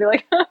myself and I'd be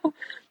like,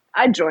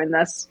 I'd join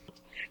this.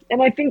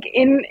 And I think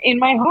in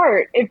my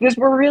heart, if this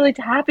were really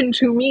to happen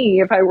to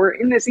me, if I were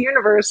in this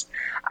universe,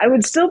 I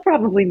would still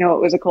probably know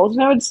it was a cult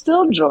and I would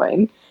still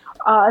join.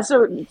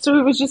 So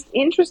it was just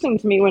interesting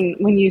to me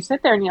when you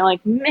sit there and you're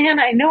like, man,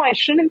 I know I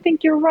shouldn't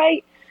think you're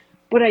right,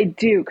 but I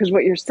do, because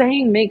what you're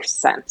saying makes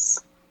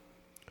sense.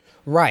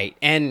 Right.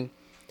 And,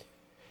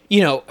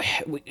 you know,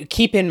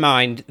 keep in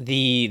mind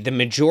the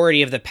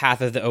majority of the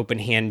Path of the Open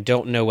Hand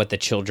don't know what the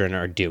children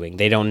are doing.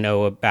 They don't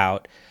know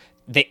about...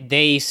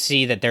 They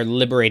see that they're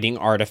liberating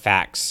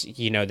artifacts.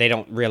 You know, they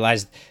don't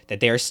realize that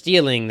they are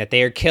stealing, that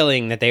they are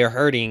killing, that they are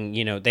hurting.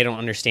 You know, they don't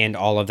understand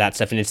all of that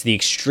stuff. And it's the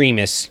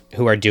extremists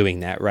who are doing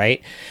that,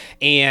 right?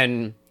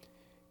 And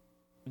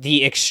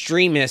the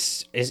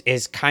extremists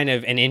is kind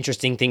of an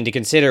interesting thing to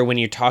consider when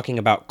you're talking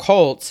about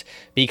cults,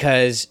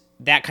 because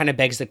that kind of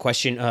begs the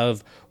question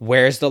of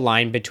where's the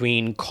line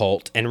between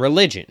cult and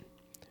religion,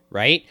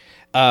 right?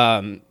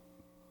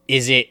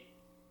 Is it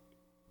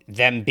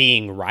them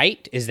being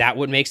right? Is that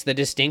what makes the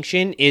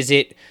distinction? Is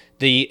it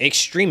the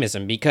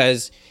extremism?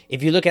 Because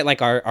if you look at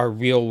like our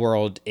real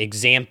world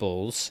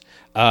examples,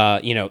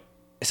 you know,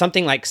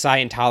 something like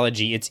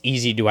Scientology, it's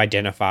easy to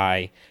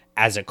identify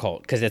as a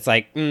cult because it's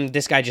like,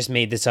 this guy just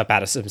made this up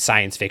out of some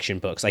science fiction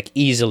books, like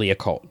easily a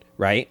cult,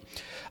 right?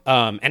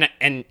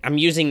 And I'm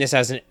using this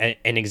as an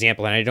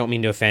example, and I don't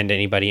mean to offend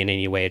anybody in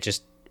any way. It's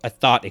just a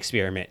thought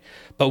experiment.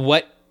 But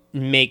what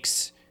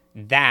makes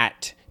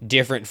that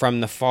different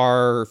from the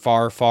far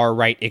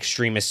right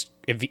extremist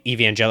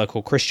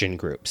evangelical Christian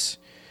groups,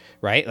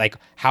 right? Like,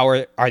 how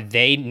are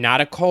they not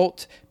a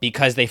cult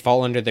because they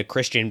fall under the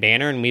Christian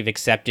banner and we've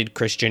accepted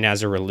Christian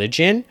as a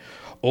religion?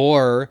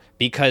 Or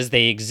because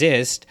they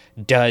exist,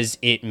 does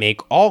it make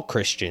all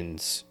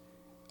Christians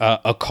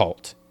a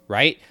cult,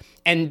 right?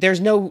 And there's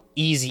no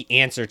easy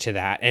answer to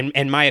that.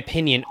 And my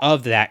opinion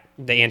of that,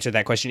 the answer to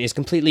that question is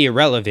completely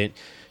irrelevant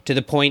to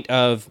the point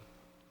of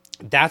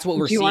that's what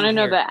we're seeing. Do you want to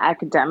know the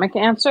academic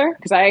answer?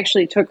 Because I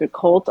actually took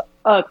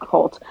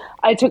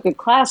I took a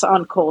class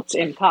on cults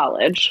in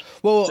college.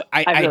 Well, so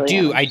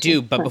I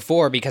do. But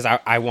before, because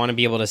I want to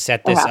be able to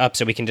set this up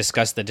so we can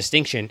discuss the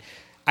distinction.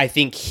 I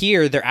think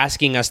here they're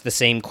asking us the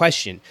same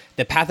question.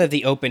 The Path of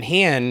the Open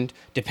Hand,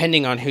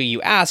 depending on who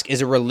you ask, is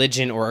a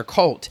religion or a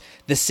cult.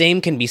 The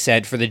same can be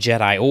said for the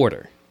Jedi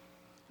Order.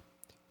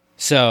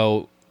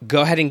 So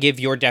go ahead and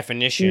give your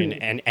definition,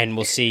 and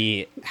we'll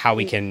see how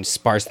we can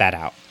sparse that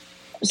out.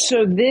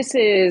 So this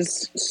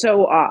is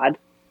so odd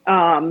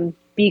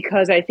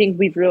because I think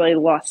we've really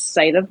lost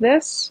sight of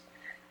this.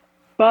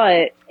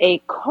 But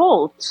a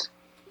cult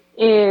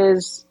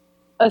is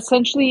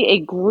essentially a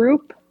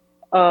group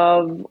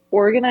of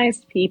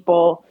organized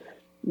people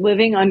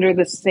living under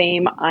the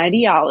same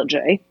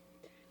ideology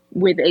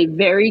with a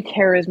very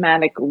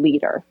charismatic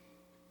leader.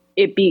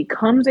 It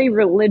becomes a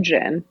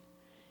religion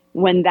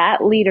when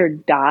that leader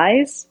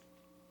dies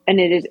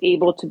and it is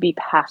able to be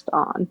passed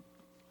on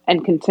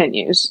and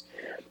continues.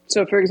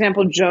 So, for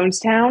example,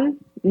 Jonestown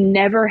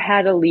never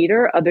had a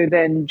leader other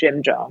than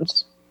Jim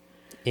Jones.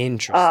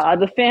 Interesting.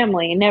 The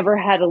family never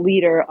had a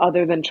leader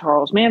other than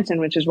Charles Manson,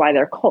 which is why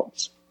they're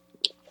cults.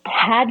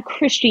 Had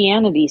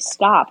Christianity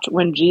stopped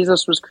when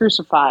Jesus was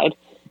crucified,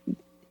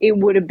 it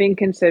would have been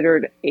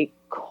considered a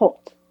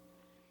cult.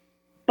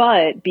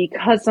 But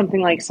because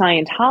something like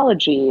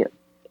Scientology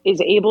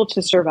is able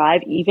to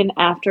survive even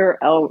after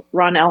L.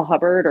 Ron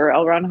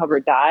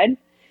Hubbard died,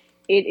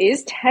 it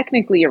is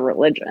technically a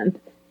religion.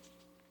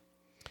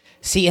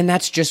 See, and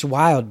that's just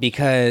wild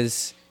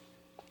because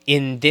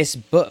in this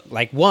book,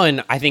 like,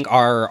 one, I think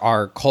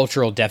our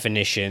cultural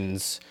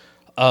definitions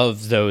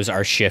of those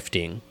are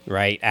shifting,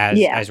 right?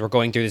 As we're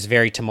going through this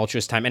very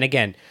tumultuous time. And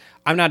again,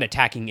 I'm not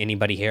attacking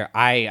anybody here.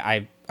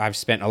 I've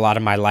spent a lot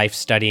of my life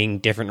studying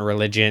different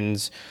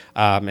religions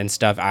and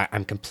stuff.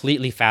 I'm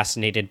completely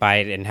fascinated by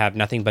it and have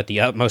nothing but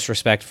the utmost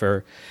respect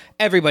for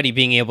everybody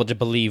being able to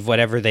believe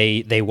whatever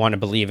they want to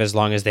believe as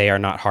long as they are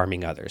not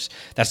harming others.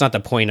 That's not the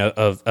point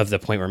of the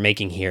point we're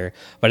making here.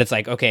 But it's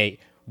like, okay,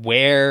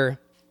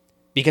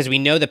 because we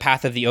know the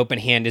Path of the Open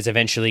Hand is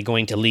eventually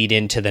going to lead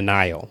into the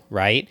Nile,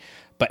 right?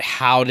 But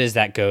how does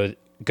that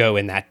go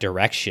in that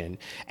direction?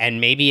 And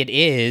maybe it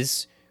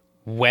is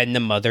when the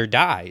mother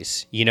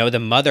dies. You know, the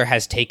mother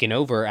has taken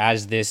over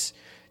as this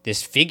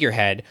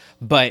figurehead.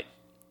 But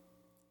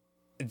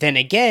then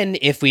again,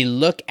 if we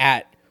look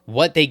at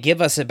what they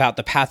give us about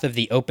the Path of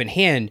the Open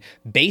Hand,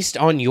 based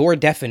on your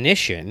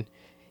definition,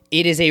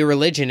 it is a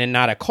religion and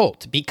not a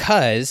cult,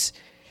 because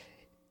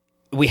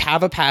we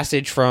have a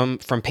passage from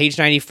page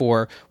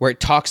 94 where it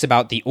talks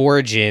about the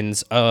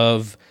origins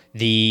of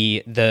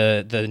the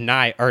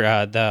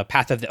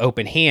Path of the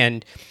Open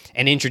Hand,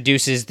 and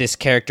introduces this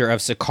character of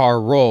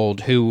Sakaar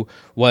Rold, who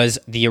was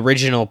the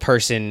original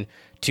person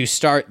to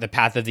start the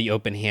Path of the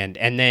Open Hand,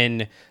 and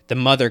then the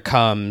mother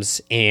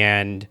comes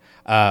and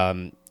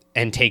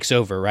takes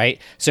over, right?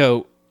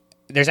 So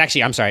there's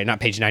actually, I'm sorry, not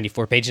page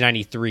 94, page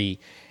 93.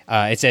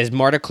 It says,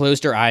 Marta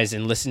closed her eyes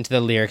and listened to the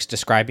lyrics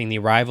describing the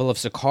arrival of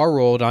Sakaar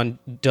Rold on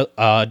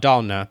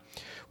Dalna,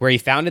 where he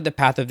founded the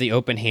Path of the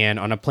Open Hand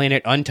on a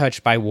planet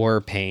untouched by war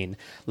or pain,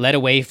 led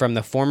away from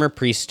the former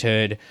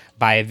priesthood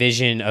by a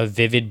vision of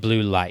vivid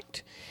blue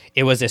light.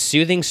 It was a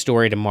soothing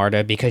story to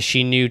Marta because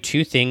she knew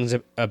two things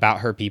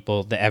about her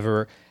people, the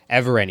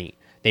Evereni.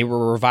 They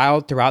were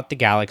reviled throughout the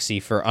galaxy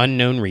for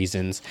unknown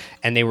reasons,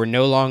 and they were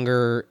no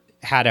longer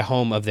had a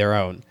home of their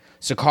own.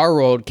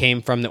 Sakarold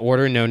came from the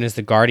order known as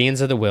the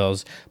Guardians of the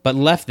Wills, but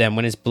left them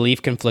when his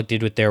belief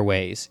conflicted with their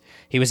ways.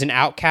 He was an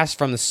outcast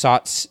from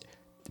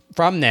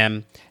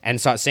them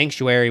and sought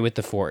sanctuary with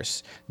the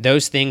Force.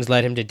 Those things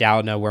led him to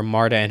Dalna, where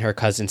Marta and her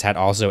cousins had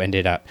also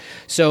ended up.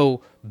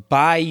 So,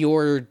 by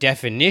your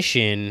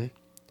definition,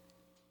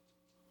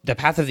 the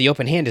Path of the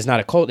Open Hand is not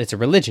a cult, it's a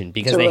religion.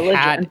 Because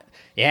had...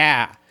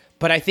 Yeah.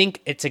 But I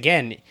think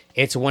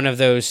it's one of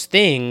those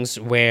things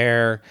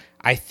where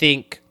I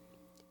think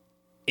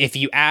if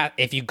you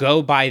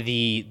go by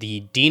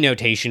the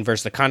denotation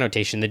versus the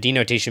connotation, the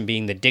denotation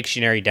being the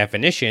dictionary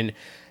definition,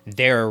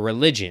 they're a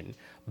religion.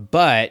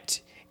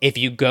 But if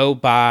you go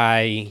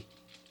by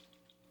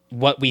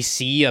what we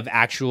see of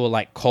actual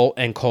like cult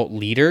and cult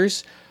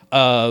leaders,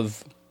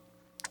 it's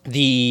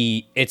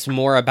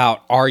more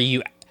about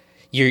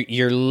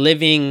you're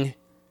living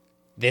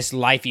this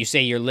life you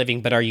say you're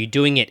living, but are you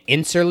doing it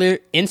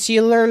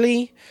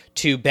insularly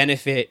to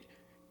benefit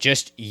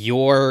just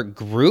your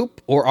group,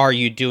 or are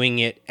you doing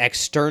it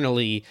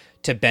externally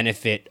to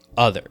benefit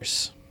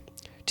others?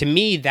 To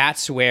me,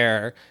 that's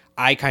where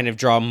I kind of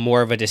draw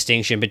more of a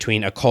distinction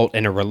between a cult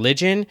and a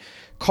religion.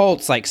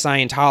 Cults like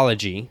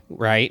Scientology,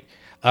 right,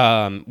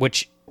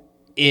 which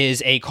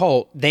is a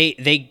cult,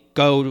 they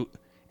go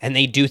and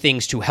they do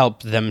things to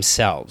help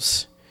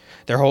themselves.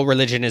 Their whole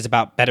religion is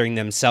about bettering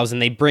themselves,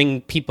 and they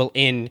bring people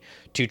in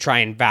to try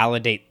and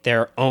validate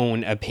their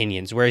own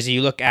opinions. Whereas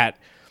you look at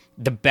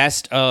the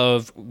best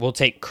of, we'll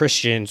take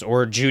Christians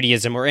or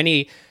Judaism or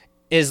any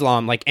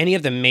Islam, like any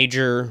of the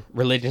major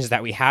religions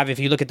that we have, if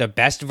you look at the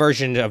best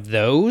version of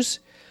those,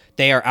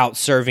 they are out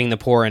serving the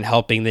poor and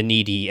helping the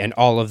needy and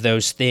all of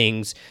those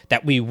things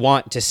that we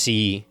want to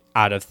see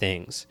out of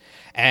things.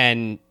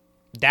 And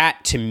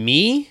that, to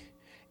me,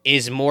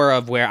 is more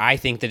of where I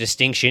think the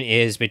distinction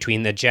is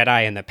between the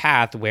Jedi and the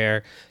Path,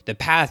 where the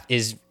Path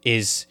is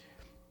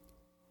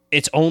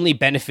it's only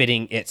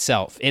benefiting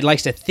itself. It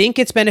likes to think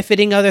it's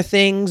benefiting other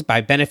things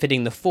by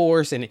benefiting the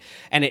Force, and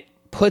it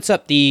puts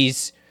up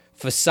these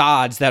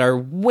facades that are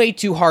way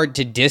too hard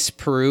to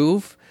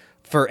disprove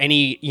for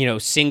any,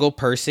 single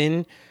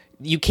person.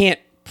 You can't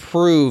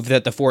prove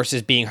that the Force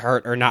is being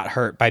hurt or not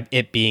hurt by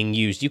it being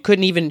used. You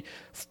couldn't even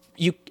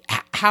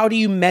how do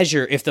you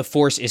measure if the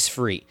Force is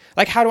free?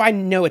 Like, how do I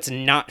know it's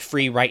not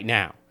free right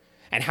now?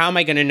 And how am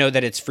I going to know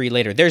that it's free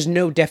later? There's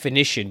no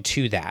definition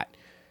to that,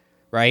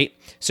 right?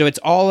 So it's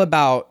all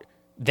about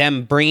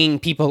them bringing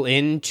people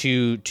in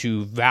to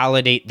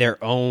validate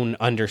their own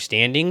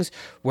understandings,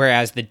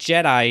 whereas the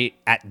Jedi,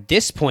 at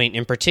this point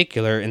in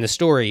particular in the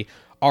story,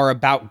 are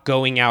about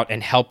going out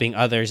and helping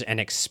others and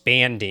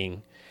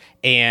expanding.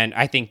 And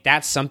I think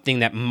that's something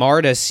that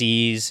Marta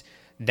sees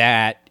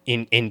that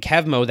in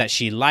Kevmo that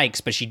she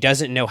likes, but she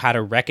doesn't know how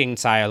to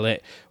reconcile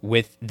it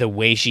with the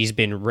way she's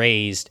been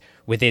raised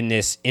within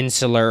this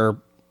insular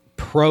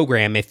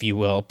program, if you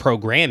will,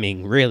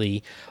 programming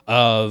really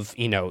of,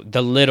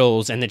 the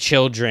littles and the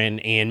children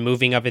and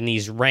moving up in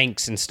these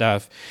ranks and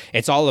stuff.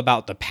 It's all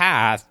about the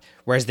Path,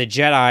 whereas the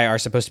Jedi are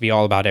supposed to be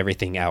all about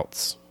everything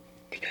else.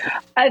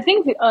 I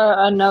think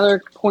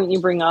another point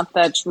you bring up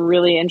that's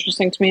really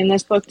interesting to me in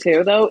this book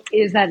too, though,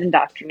 is that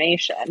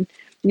indoctrination.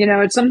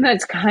 It's something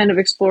that's kind of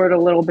explored a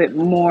little bit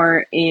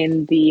more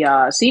in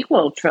the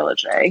sequel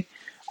trilogy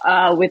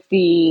with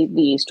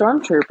the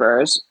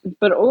stormtroopers.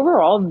 But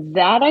overall,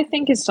 that I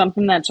think is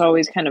something that's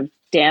always kind of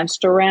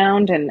danced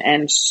around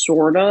and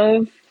sort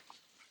of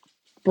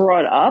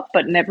brought up,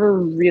 but never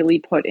really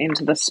put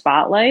into the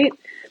spotlight.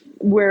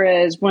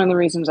 Whereas one of the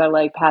reasons I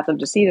like Path of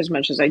Deceit as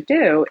much as I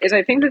do is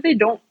I think that they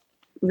don't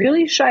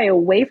really shy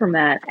away from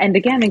that. And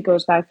again, it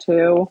goes back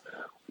to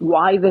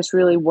why this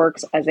really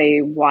works as a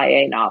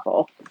YA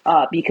novel,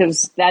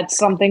 because that's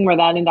something where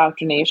that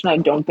indoctrination I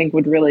don't think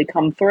would really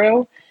come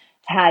through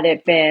had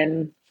it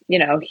been,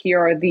 here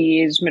are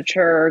these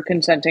mature,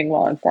 consenting,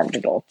 well-informed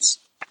adults.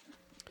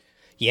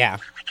 Yeah.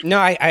 No,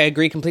 I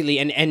agree completely.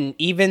 And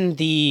even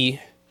the,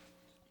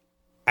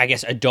 I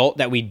guess, adult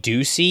that we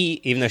do see,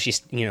 even though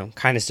she's,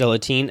 kind of still a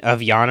teen,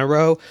 of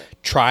Yanaro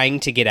trying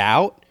to get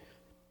out,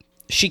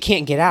 she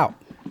can't get out.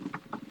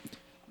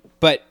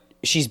 But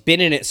she's been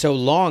in it so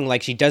long,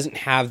 like she doesn't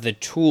have the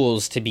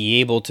tools to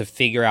be able to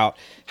figure out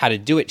how to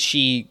do it.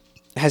 She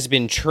has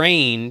been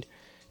trained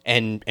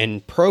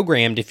and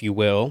programmed, if you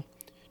will,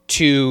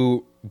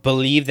 to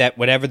believe that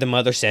whatever the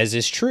mother says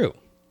is true.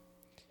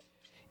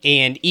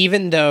 And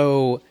even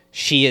though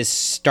she is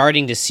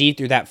starting to see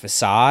through that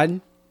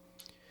facade,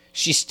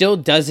 she still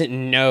doesn't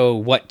know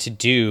what to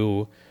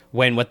do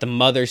when what the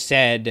mother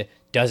said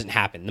doesn't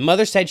happen. The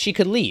mother said she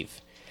could leave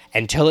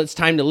until it's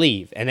time to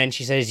leave, and then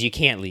she says you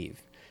can't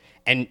leave.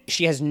 And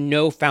she has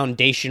no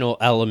foundational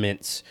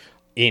elements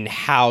in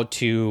how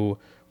to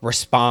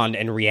respond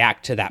and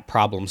react to that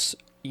problems.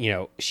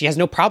 She has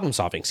no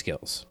problem-solving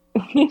skills.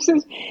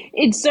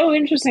 It's so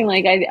interesting.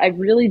 Like, I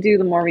really do,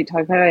 the more we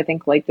talk about it, I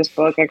think like this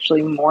book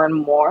actually more and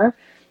more,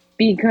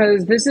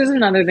 because this is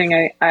another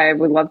thing I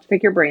would love to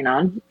pick your brain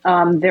on.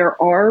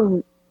 There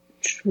are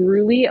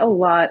truly a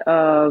lot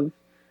of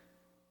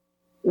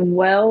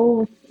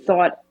well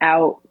thought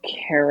out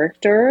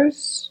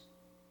characters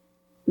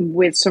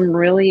with some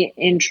really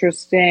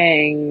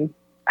interesting,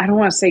 I don't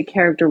want to say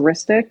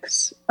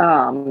characteristics,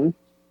 but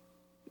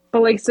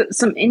like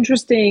some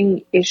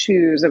interesting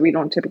issues that we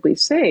don't typically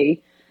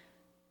see.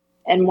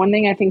 And one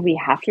thing I think we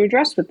have to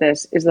address with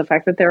this is the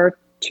fact that there are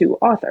two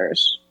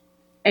authors.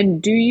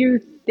 And do you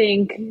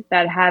think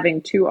that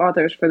having two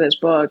authors for this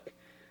book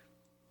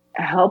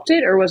helped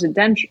it, or was it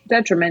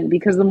detriment?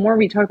 Because the more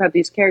we talk about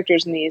these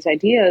characters and these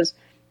ideas,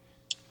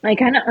 I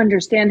kind of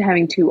understand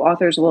having two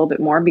authors a little bit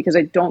more, because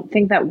I don't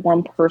think that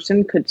one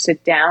person could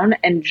sit down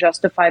and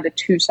justify the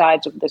two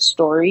sides of the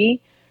story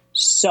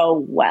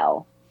so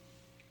well.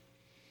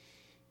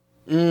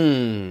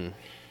 I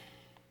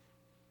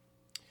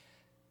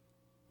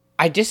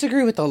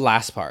disagree with the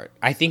last part.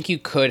 I think you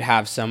could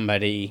have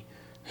somebody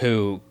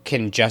who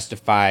can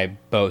justify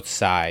both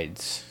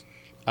sides.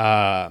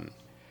 And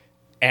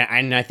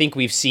I think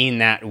we've seen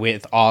that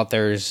with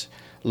authors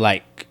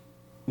like,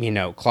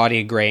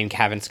 Claudia Gray and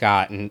Cavan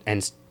Scott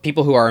and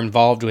people who are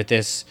involved with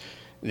this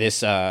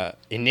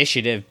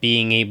initiative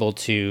being able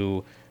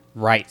to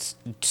write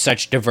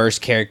such diverse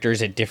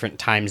characters at different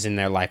times in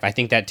their life. I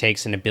think that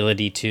takes an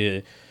ability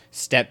to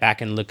step back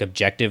and look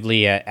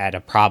objectively at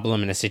a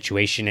problem and a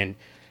situation and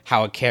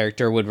how a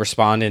character would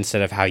respond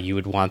instead of how you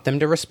would want them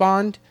to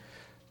respond.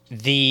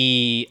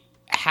 The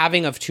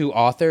having of two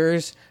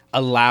authors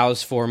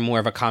allows for more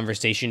of a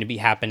conversation to be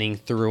happening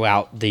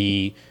throughout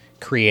the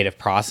creative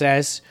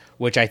process,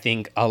 which I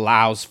think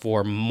allows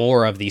for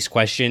more of these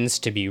questions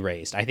to be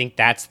raised. I think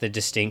that's the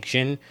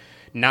distinction.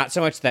 Not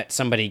so much that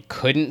somebody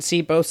couldn't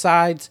see both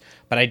sides,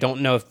 but I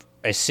don't know if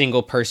a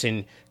single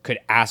person could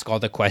ask all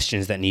the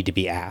questions that need to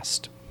be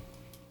asked.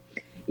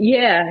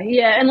 Yeah,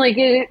 and like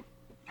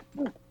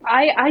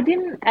I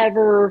didn't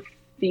ever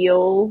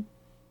feel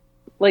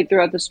like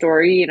throughout the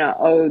story,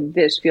 oh,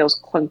 this feels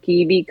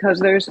clunky because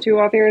there's two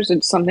authors.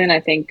 It's something I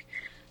think,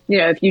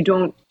 if you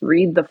don't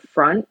read the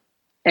front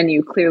and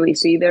you clearly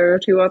see there are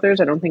two authors,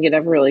 I don't think it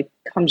ever really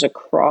comes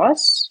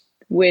across,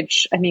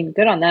 which, I mean,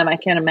 good on them. I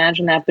can't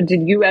imagine that. But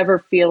did you ever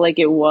feel like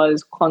it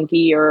was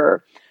clunky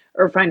or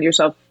find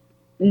yourself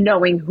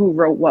knowing who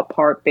wrote what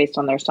part based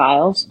on their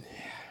styles?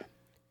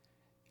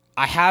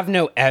 I have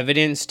no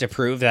evidence to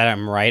prove that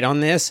I'm right on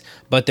this,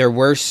 but there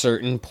were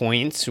certain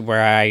points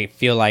where I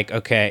feel like,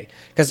 okay,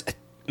 because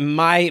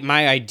my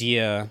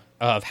idea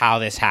of how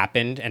this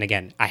happened, and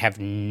again, I have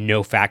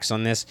no facts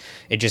on this,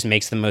 it just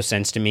makes the most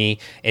sense to me,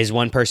 is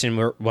one person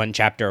wrote one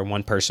chapter,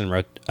 one person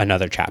wrote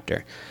another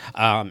chapter.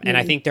 And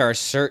I think there are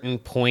certain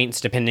points,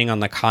 depending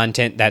on the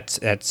content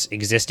that's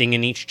existing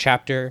in each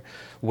chapter,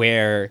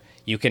 where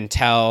you can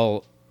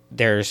tell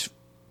there's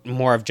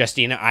more of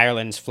Justina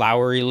Ireland's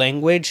flowery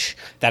language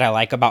that I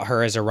like about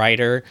her as a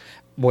writer,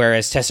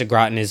 whereas Tessa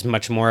Gratton is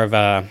much more of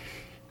a,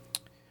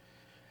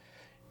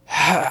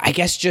 I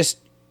guess, just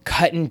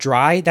cut and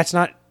dry. That's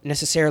not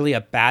necessarily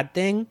a bad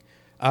thing.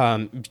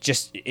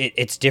 Just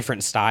it's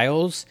different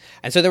styles.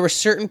 And so there were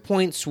certain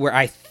points where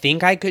I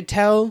think I could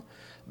tell,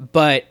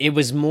 but it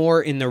was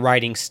more in the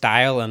writing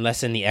style and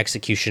less in the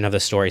execution of the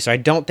story. So I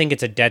don't think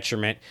it's a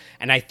detriment.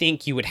 And I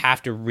think you would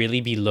have to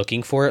really be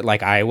looking for it,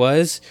 like I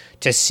was,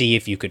 to see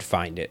if you could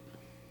find it.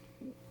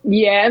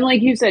 Yeah, and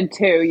like you said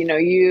too,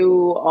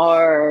 you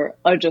are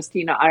a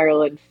Justina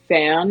Ireland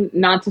fan.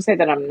 Not to say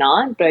that I'm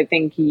not, but I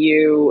think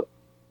you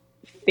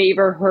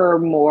favor her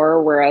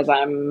more, whereas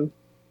I'm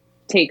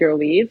take or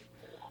leave.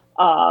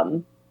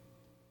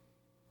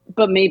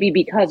 But maybe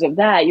because of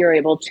that, you're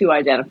able to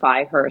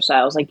identify her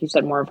styles, like you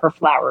said, more of her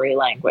flowery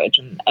language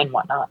and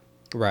whatnot.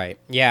 Right.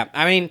 Yeah.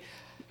 I mean,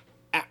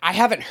 I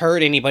haven't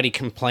heard anybody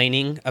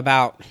complaining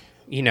about,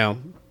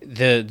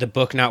 the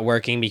book not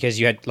working because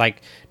you had,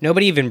 like,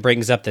 nobody even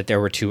brings up that there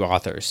were two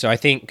authors. So I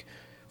think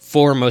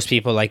for most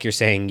people, like you're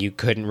saying, you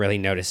couldn't really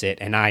notice it.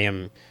 And I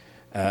am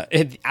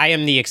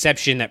the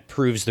exception that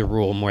proves the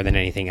rule more than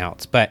anything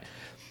else. But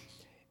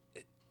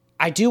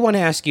I do want to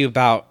ask you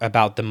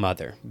about the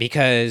mother,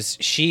 because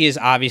she is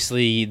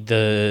obviously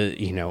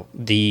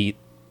the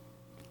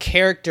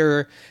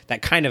character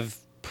that kind of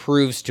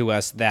proves to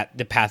us that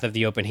the Path of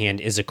the Open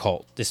Hand is a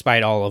cult,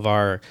 despite all of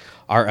our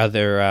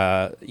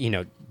other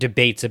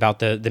debates about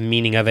the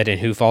meaning of it and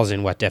who falls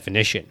in what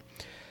definition.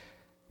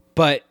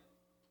 But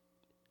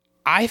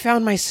I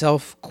found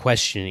myself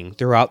questioning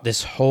throughout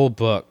this whole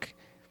book,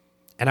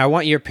 and I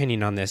want your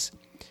opinion on this.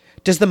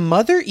 Does the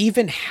mother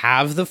even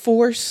have the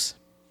Force?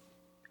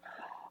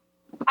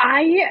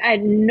 I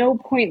at no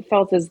point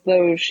felt as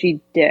though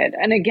she did.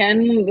 And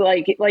again,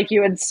 like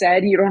you had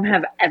said, you don't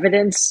have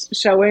evidence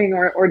showing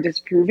or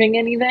disproving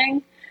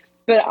anything.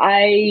 But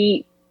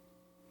I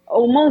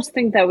almost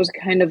think that was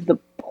kind of the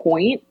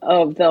point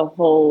of the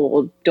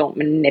whole don't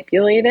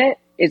manipulate it,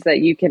 is that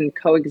you can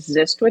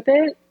coexist with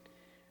it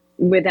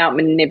without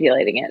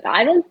manipulating it.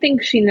 I don't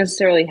think she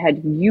necessarily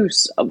had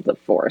use of the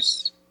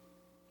Force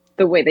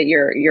the way that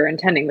you're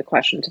intending the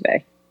question to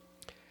be.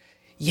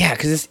 Yeah,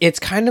 because it's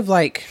kind of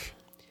like,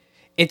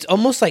 it's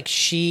almost like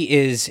she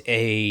is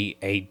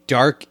a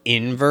dark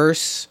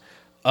inverse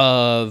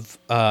of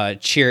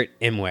Chirrut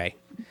Îmwe,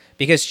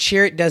 because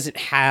Chirrut doesn't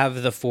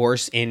have the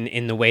Force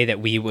in the way that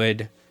we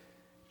would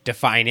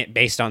define it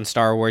based on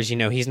Star Wars. You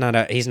know, he's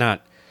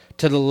not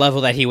to the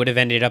level that he would have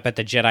ended up at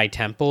the Jedi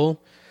Temple,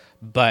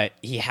 but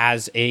he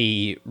has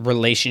a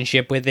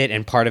relationship with it,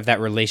 and part of that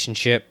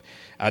relationship,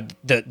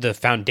 the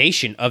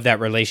foundation of that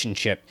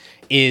relationship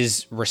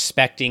is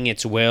respecting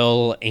its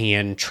will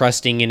and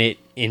trusting in it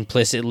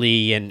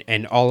implicitly,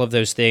 and all of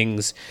those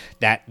things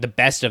that the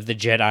best of the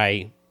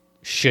Jedi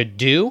should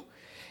do.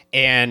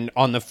 And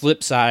on the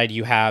flip side,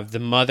 you have the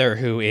mother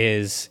who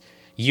is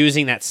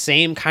using that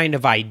same kind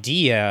of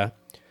idea,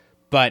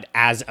 but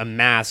as a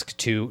mask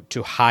to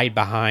hide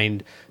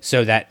behind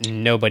so that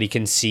nobody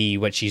can see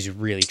what she's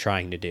really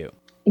trying to do.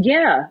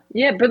 Yeah,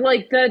 but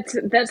like that's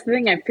the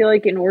thing. I feel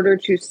like in order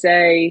to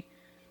say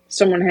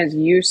someone has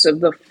use of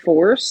the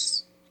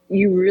Force,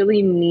 you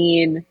really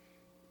need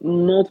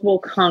multiple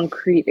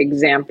concrete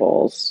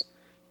examples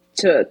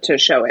to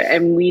show it,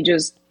 and we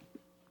just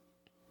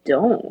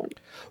don't.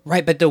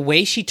 Right, but the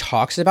way she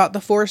talks about the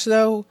Force,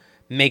 though,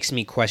 makes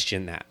me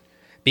question that.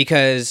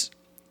 Because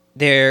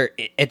they're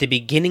at the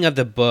beginning of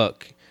the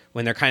book,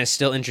 when they're kind of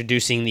still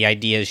introducing the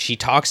ideas, she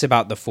talks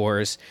about the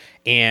Force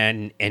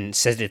and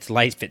says it's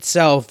life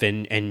itself,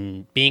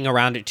 and being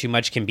around it too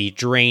much can be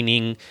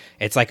draining.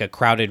 It's like a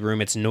crowded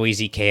room. It's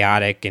noisy,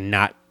 chaotic, and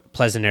not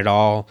pleasant at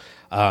all.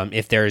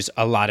 If there's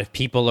a lot of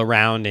people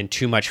around and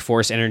too much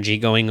Force energy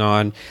going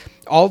on.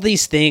 All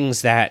these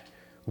things that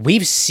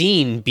we've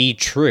seen be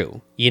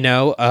true, you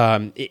know.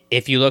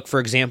 If you look, for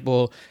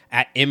example,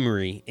 at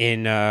Imri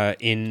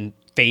in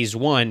Phase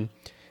 1,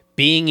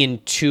 being in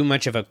too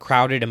much of a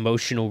crowded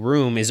emotional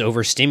room is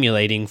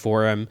overstimulating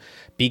for him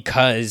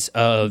because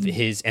of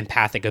his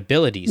empathic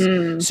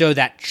abilities. So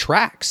that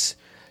tracks.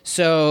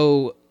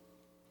 So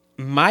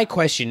my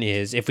question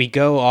is, if we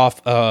go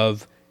off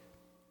of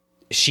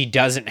she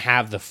doesn't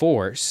have the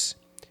Force,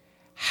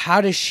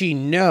 how does she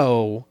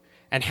know,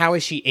 and how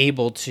is she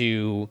able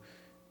to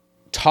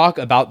talk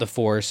about the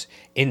Force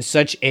in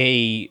such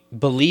a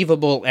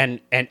believable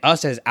and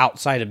us as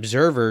outside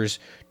observers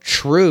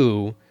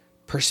true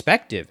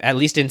perspective, at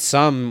least in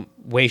some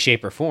way,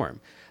 shape, or form?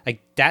 Like,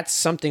 that's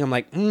something I'm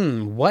like,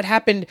 what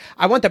happened?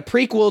 I want the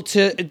prequel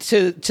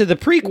to the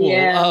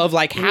prequel of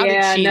like, how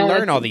did she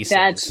learn all these things?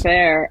 That's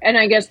fair. And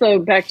I guess, though,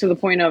 back to the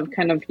point of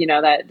kind of, you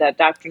know, that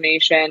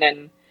doctrination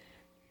and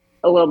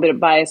a little bit of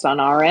bias on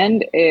our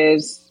end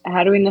is,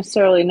 how do we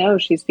necessarily know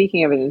she's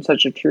speaking of it in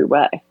such a true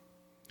way?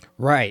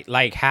 Right.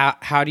 Like,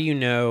 how do you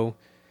know?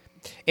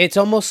 It's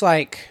almost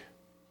like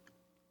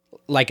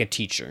a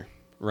teacher,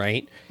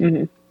 right?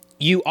 Mm-hmm.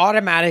 You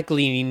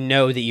automatically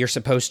know that you're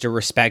supposed to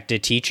respect a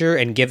teacher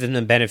and give them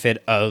the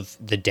benefit of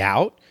the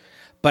doubt.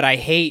 But I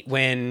hate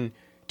when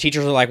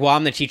teachers are like, well,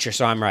 I'm the teacher,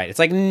 so I'm right. It's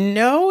like,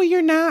 no,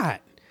 you're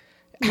not.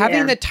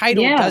 Having the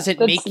title doesn't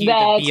make you the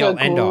be-all, end-all.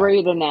 That's a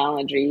great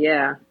analogy,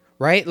 yeah.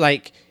 Right?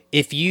 Like,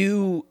 if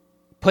you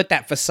put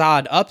that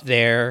facade up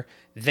there,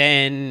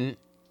 then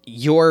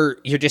you're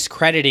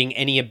discrediting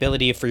any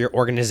ability for your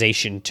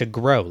organization to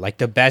grow. Like,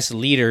 the best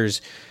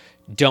leaders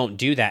don't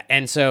do that.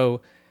 And so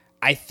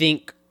I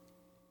think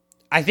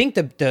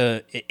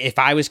the if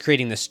I was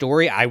creating the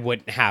story, I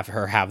wouldn't have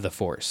her have the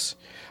Force.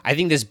 I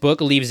think this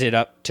book leaves it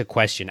up to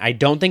question. I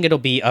don't think it'll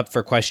be up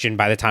for question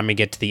by the time we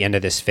get to the end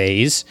of this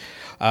phase.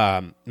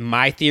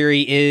 My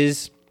theory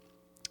is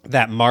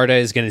that Marta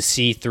is going to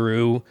see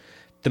through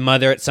the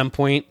mother at some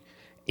point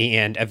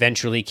and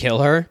eventually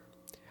kill her.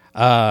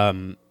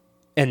 And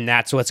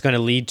that's what's going to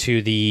lead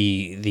to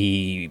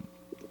the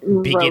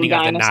beginning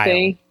of the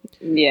Nihil.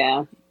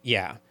 Yeah.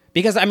 Yeah.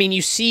 Because, I mean,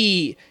 you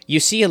see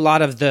a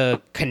lot of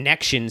the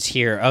connections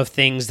here of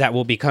things that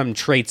will become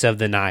traits of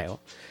the Nihil.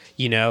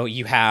 You know,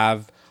 you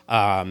have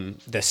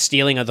the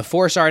stealing of the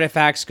Force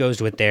artifacts goes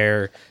with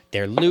their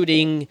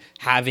looting,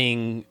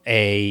 having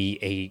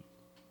a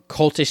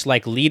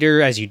cultish-like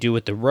leader, as you do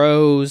with the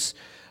Rose,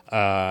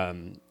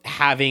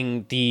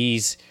 having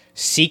these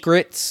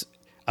secrets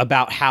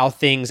about how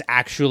things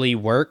actually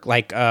work,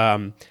 like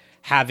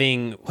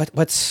having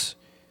what's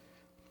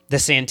the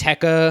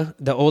Santeca,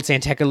 the old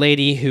Santeca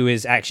lady who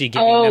is actually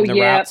giving them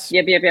the routes.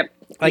 Yep.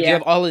 Like, you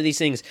have all of these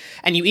things.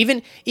 And you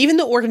even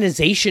the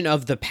organization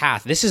of the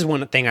path. This is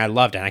one thing I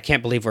loved, and I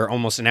can't believe we're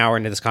almost an hour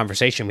into this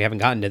conversation. We haven't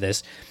gotten to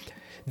this.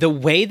 The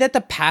way that the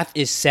path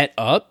is set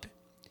up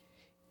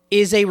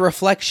is a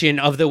reflection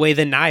of the way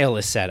the Nihil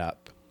is set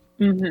up.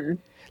 Mm-hmm.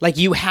 Like,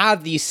 you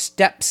have these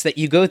steps that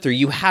you go through.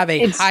 You have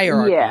a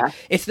hierarchy. Yeah.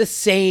 It's the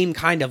same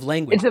kind of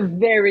language. It's a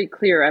very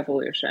clear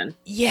evolution.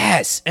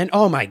 Yes. And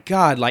oh my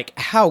God, like,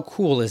 how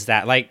cool is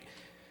that? Like,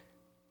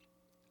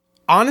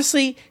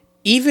 honestly,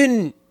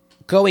 even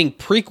going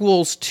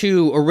prequels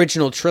to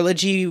original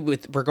trilogy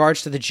with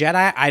regards to the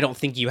Jedi, I don't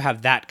think you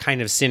have that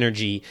kind of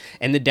synergy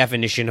and the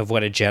definition of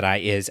what a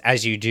Jedi is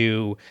as you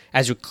do,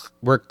 as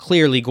we're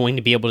clearly going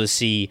to be able to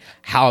see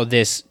how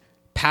this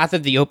path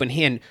of the open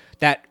hand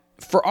that,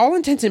 for all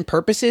intents and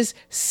purposes,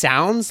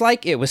 sounds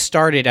like it was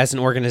started as an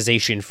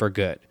organization for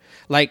good.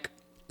 Like,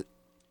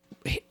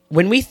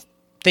 when we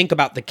think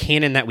about the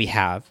canon that we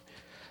have,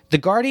 the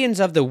Guardians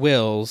of the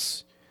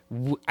Whills,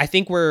 I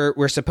think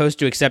we're supposed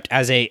to accept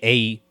as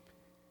a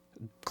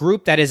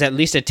group that is at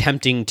least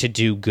attempting to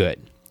do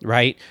good.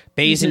 right?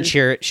 Baze and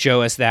Chirrut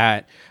show us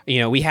that.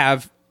 We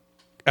have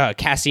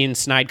Cassian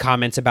snide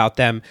comments about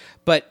them,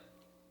 but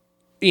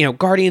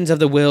Guardians of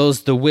the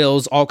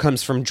Wills all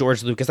comes from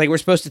George Lucas. Like, we're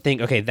supposed to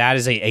think, okay, that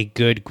is a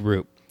good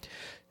group.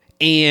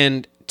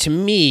 And to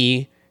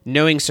me,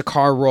 knowing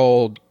Sakaar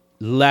Rol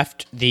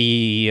left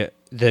the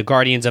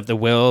Guardians of the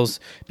Wills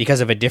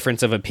because of a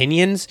difference of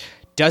opinions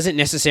doesn't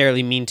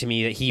necessarily mean to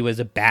me that he was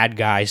a bad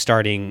guy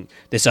starting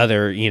this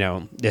other,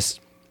 this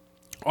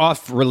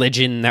off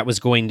religion that was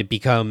going to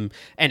become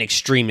an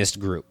extremist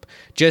group.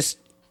 Just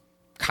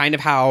kind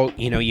of how,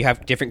 you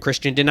have different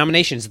Christian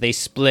denominations. They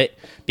split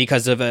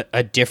because of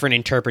a different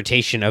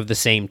interpretation of the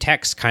same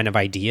text kind of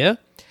idea.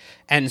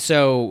 And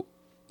so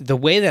the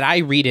way that I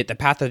read it, the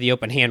Path of the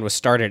Open Hand was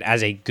started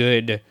as a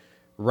good,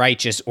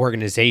 righteous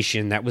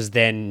organization that was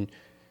then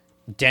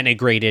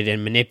denigrated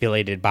and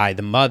manipulated by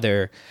the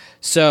Mother.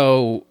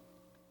 So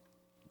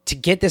to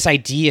get this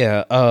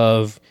idea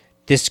of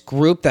this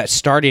group that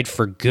started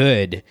for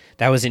good,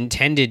 that was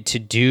intended to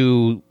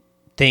do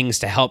things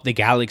to help the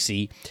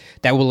galaxy,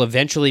 that will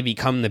eventually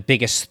become the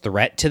biggest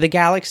threat to the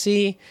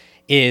galaxy,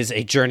 is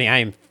a journey I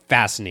am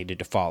fascinated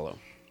to follow.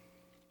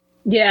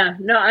 Yeah,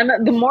 no,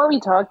 the more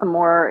we talk, the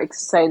more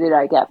excited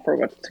I get for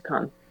what's to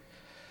come.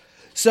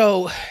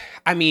 So,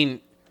 I mean,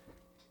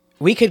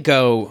 we could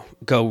go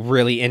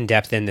really in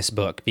depth in this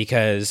book,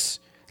 because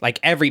like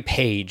every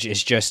page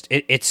is just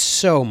it's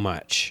so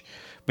much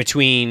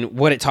between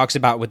what it talks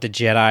about with the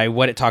Jedi,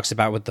 what it talks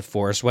about with the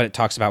Force, what it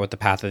talks about with the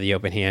Path of the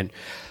Open Hand.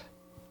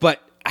 But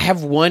I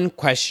have one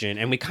question,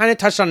 and we kind of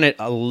touched on it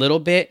a little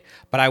bit,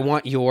 but I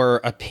want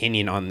your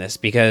opinion on this,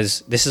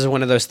 because this is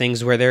one of those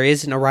things where there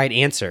isn't a right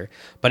answer,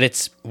 but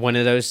it's one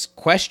of those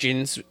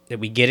questions that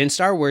we get in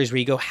Star Wars where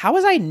you go, how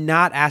was I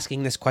not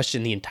asking this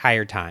question the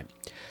entire time?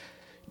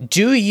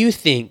 Do you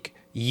think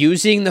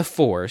using the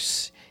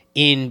Force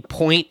in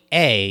point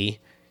A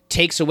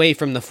takes away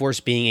from the Force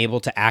being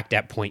able to act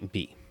at point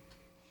B?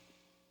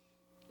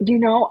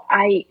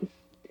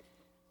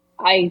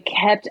 I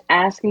kept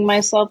asking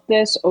myself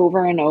this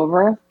over and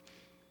over.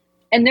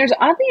 And there's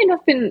oddly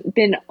enough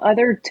been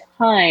other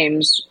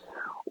times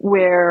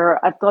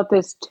where I've thought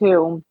this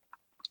too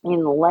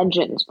in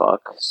Legends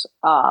books,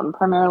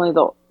 primarily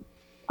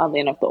oddly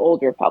enough, the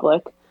Old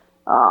Republic.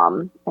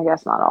 I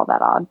guess not all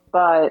that odd,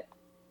 but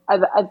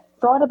I've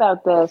thought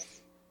about this,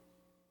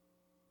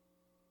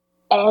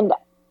 and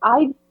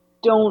I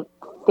don't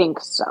think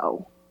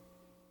so.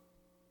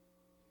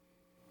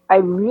 I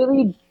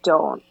really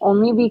don't,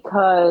 only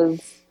because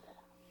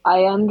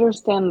I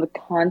understand the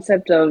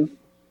concept of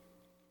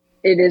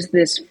it is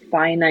this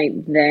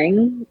finite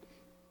thing,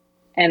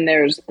 and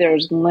there's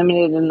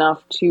limited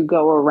enough to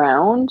go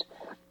around.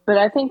 But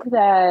I think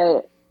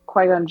that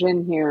Qui-Gon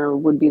Jinn here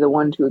would be the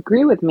one to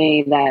agree with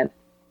me that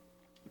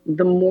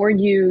the more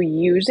you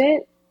use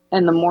it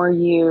and the more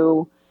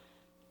you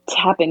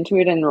tap into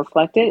it and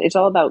reflect it, it's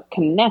all about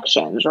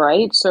connections,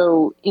 right?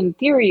 So in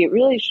theory, it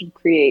really should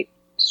create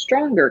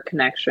stronger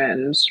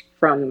connections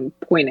from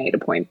point A to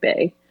point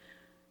B.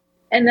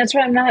 And that's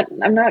why I'm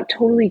not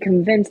totally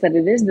convinced that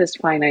it is this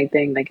finite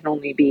thing that can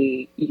only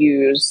be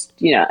used,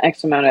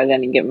 X amount at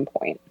any given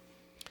point.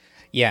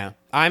 Yeah,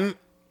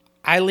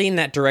 I lean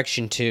that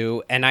direction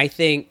too, and I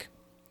think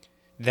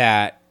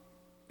that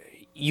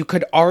you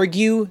could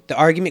argue, the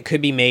argument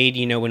could be made,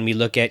 when we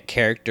look at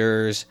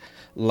characters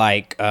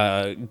like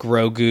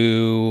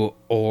Grogu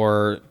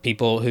or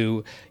people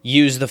who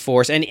use the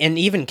Force, and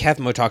even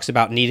Kevmo talks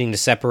about needing to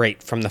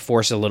separate from the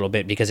Force a little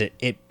bit because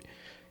it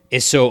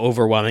is so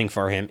overwhelming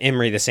for him.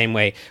 Imri the same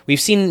way.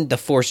 We've seen the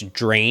Force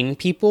drain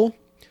people,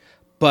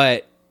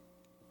 but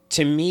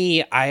to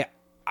me, I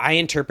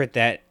interpret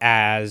that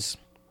as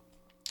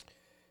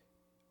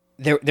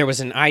there was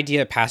an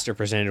idea a pastor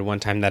presented one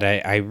time that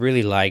I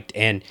really liked,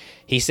 and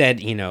he said,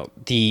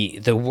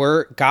 the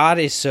word God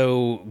is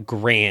so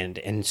grand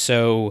and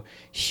so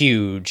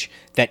huge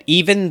that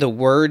even the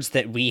words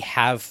that we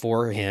have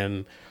for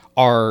him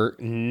are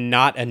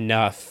not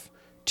enough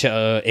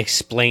to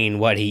explain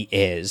what he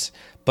is,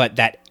 but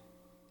that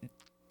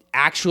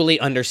actually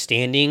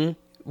understanding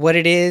what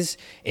it is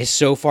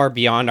so far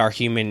beyond our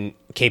human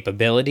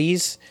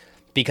capabilities,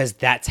 because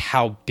that's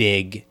how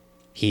big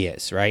he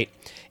is, right?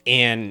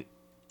 And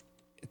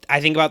I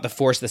think about the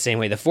Force the same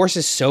way. The Force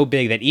is so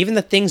big that even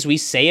the things we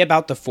say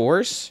about the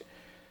Force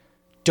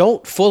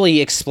don't fully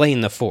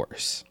explain the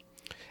Force.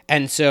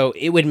 And so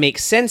it would make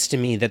sense to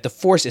me that the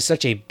Force is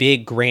such a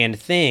big, grand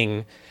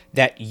thing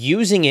that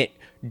using it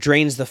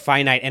drains the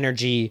finite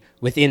energy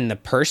within the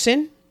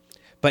person,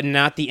 but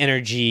not the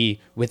energy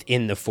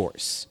within the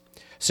Force.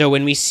 So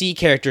when we see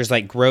characters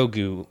like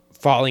Grogu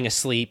falling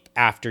asleep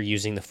after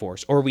using the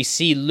Force, or we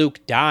see Luke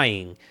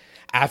dying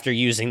after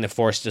using the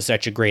Force to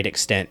such a great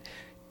extent,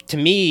 to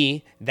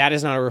me, that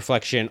is not a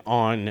reflection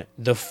on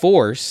the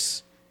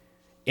Force.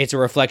 It's a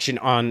reflection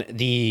on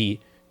the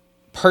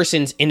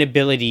person's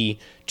inability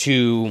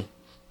to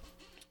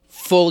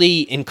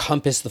fully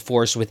encompass the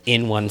Force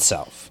within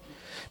oneself.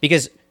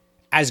 Because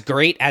as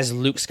great as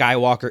Luke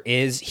Skywalker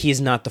is, he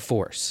is not the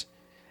Force.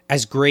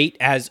 As great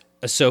as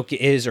Ahsoka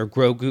is or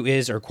Grogu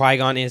is or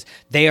Qui-Gon is,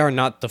 they are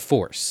not the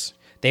Force.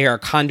 They are a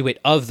conduit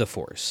of the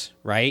Force,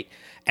 right?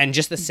 And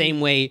just the same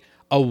way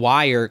a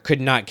wire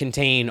could not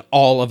contain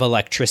all of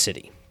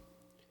electricity.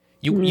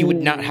 You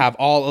would not have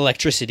all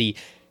electricity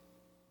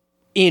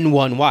in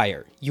one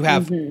wire. You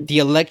have the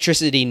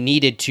electricity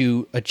needed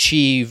to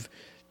achieve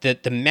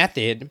the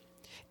method.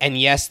 And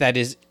yes, that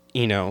is,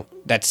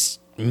 that's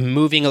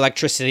moving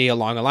electricity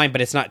along a line,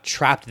 but it's not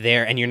trapped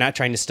there, and you're not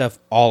trying to stuff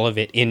all of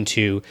it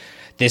into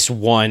this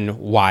one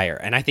wire.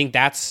 And I think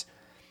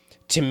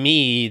to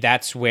me,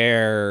 that's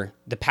where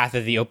the path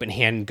of the open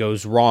hand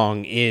goes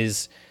wrong,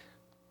 is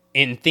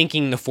in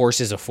thinking the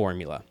Force is a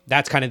formula.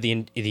 That's kind of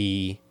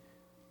the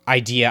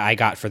idea I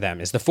got for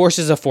them, is the Force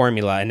is a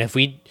formula, and if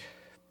we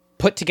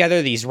put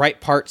together these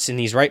right parts in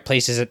these right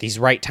places at these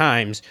right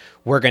times,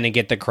 we're going to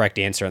get the correct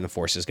answer, and the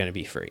Force is going to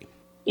be free.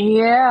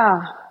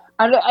 Yeah.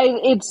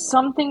 It's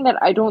something that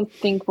I don't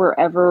think we're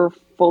ever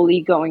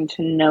fully going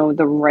to know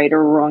the right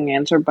or wrong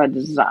answer by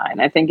design.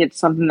 I think it's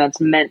something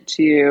that's meant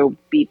to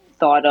be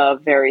thought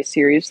of very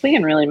seriously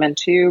and really meant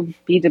to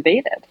be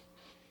debated.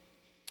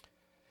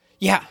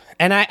 Yeah,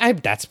 and I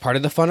that's part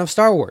of the fun of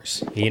Star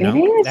Wars. It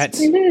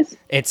is.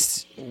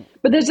 It's.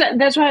 But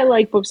that's why I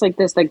like books like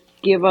this that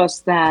give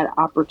us that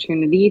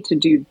opportunity to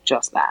do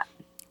just that.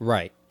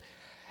 Right.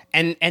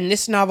 And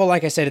this novel,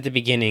 like I said at the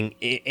beginning,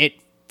 it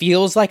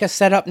feels like a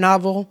setup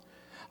novel.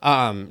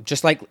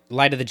 Just like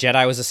Light of the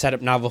Jedi was a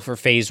setup novel for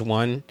Phase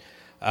 1.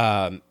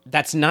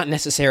 That's not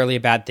necessarily a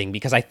bad thing,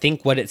 because I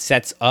think what it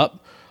sets up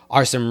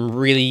are some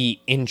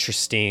really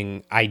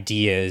interesting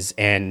ideas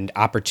and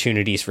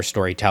opportunities for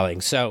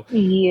storytelling. So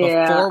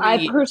yeah,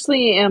 I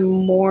personally am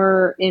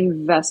more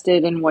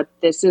invested in what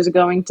this is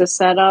going to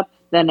set up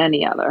than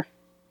any other.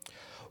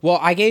 Well,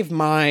 I gave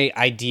my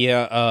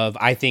idea of,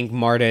 I think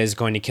Marta is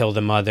going to kill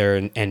the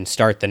mother and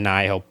start the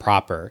Nihil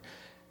proper.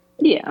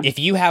 Yeah. If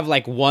you have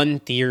like one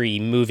theory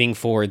moving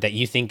forward that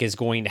you think is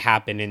going to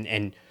happen,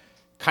 and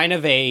kind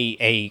of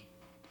a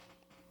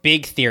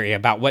big theory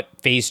about what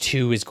Phase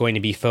 2 is going to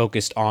be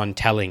focused on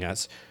telling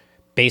us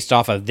based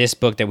off of this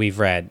book that we've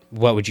read,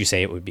 what would you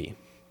say it would be?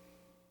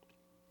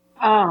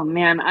 Oh,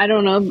 man, I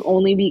don't know,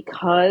 only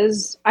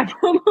because I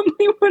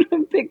probably would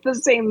have picked the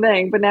same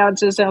thing, but now it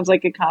just sounds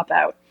like a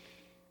cop-out.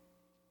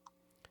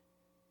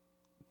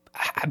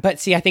 But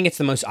see, I think it's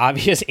the most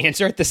obvious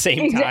answer at the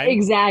same time.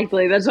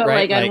 Exactly. That's what,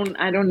 right?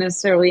 I don't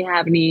necessarily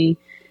have any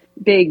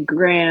big,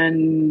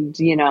 grand,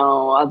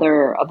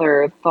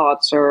 other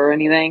thoughts or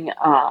anything.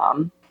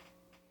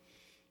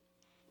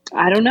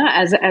 I don't know.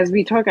 As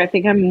we talk, I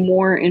think I'm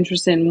more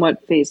interested in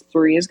what Phase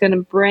 3 is going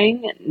to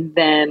bring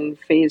than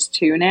Phase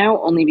 2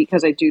 now, only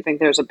because I do think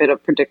there's a bit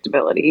of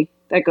predictability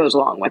that goes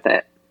along with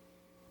it.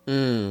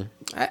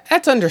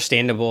 That's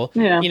understandable.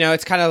 Yeah.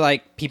 It's kind of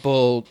like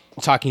people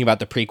talking about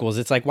the prequels.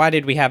 It's like, why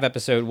did we have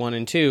Episode 1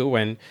 and 2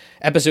 when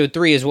Episode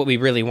 3 is what we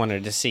really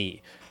wanted to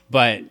see?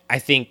 But I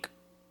think,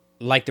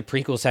 like, the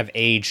prequels have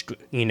aged,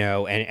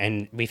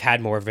 and we've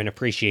had more of an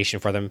appreciation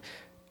for them.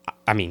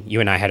 I mean,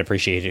 you and I had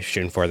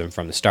appreciation for them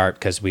from the start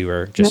because we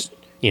were just,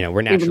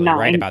 we're naturally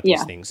right about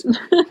these things.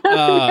 All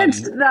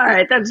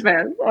right, that's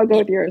fair. I'll go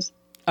with yours.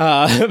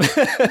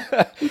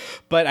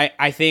 But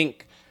I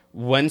think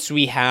once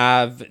we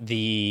have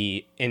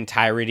the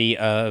entirety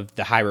of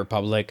the High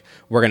Republic,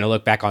 we're going to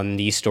look back on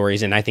these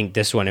stories, and I think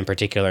this one in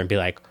particular, and be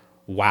like,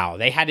 wow,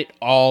 they had it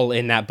all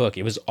in that book.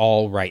 It was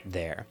all right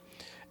there.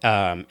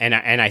 And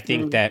I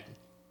think that,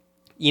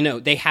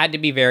 they had to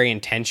be very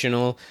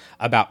intentional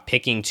about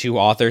picking two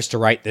authors to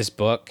write this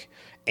book,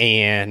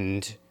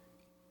 and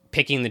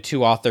picking the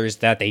two authors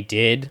that they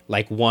did,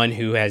 like one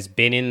who has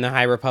been in the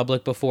High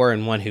Republic before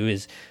and one who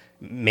is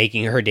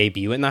making her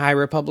debut in the High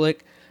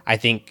Republic. I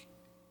think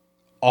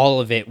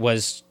all of it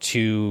was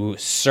to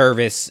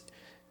service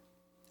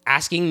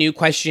asking new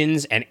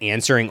questions and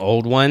answering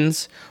old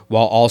ones,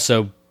 while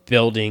also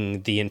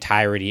building the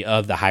entirety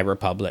of the High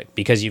Republic,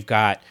 because you've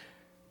got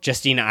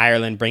Justina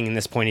Ireland bringing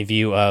this point of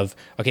view of,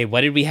 okay,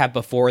 what did we have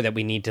before that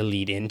we need to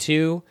lead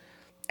into?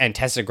 And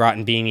Tessa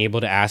Groton being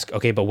able to ask,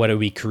 okay, but what are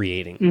we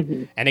creating?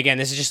 Mm-hmm. And again,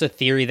 this is just a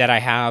theory that I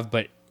have,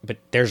 but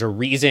there's a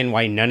reason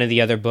why none of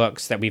the other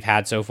books that we've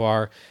had so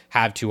far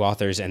have two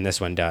authors, and this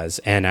one does.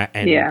 And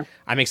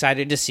I'm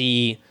excited to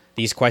see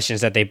these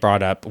questions that they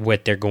brought up,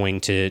 what they're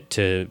going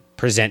to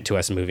present to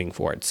us moving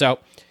forward. So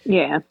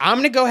yeah, I'm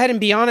going to go ahead and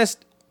be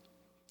honest.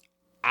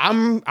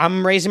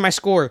 I'm raising my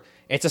score.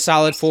 It's a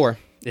solid 4.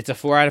 It's a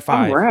 4 out of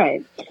 5. All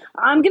right.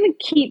 I'm gonna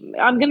keep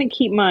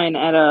mine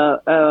at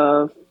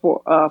a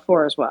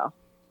 4 as well.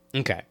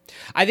 Okay.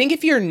 I think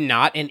if you're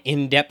not an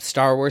in-depth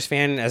Star Wars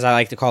fan, as I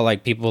like to call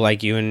like people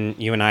like you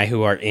and I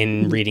who are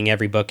in reading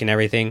every book and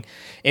everything,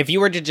 if you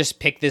were to just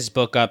pick this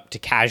book up to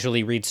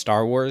casually read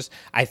Star Wars,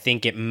 I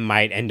think it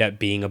might end up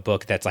being a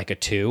book that's like a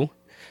 2,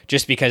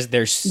 just because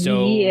there's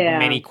so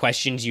many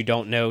questions you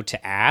don't know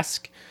to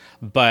ask.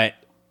 But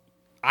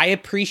I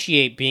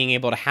appreciate being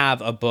able to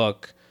have a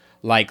book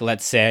like,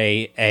 let's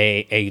say,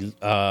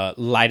 a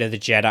Light of the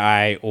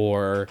Jedi,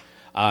 or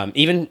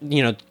even,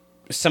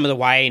 some of the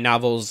YA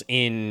novels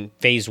in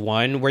Phase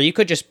 1, where you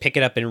could just pick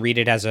it up and read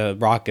it as a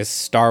raucous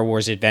Star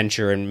Wars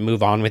adventure and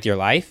move on with your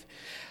life.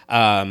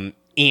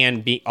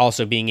 And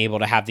also being able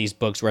to have these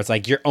books where it's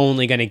like, you're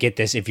only going to get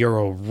this if you're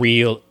a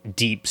real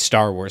deep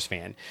Star Wars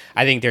fan.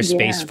 I think there's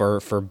space for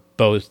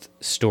both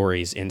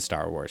stories in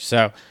Star Wars.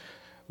 So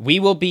we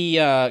will be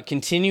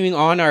continuing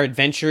on our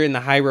adventure in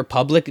the High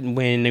Republic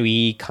when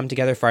we come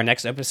together for our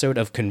next episode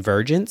of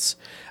Convergence.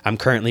 I'm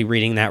currently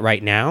reading that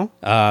right now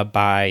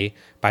by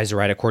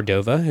Zoraida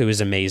Cordova, who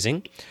is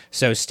amazing.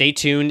 So stay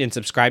tuned and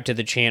subscribe to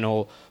the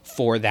channel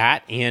for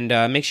that. And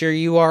make sure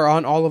you are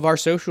on all of our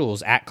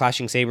socials at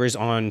Clashing Sabers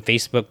on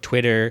Facebook,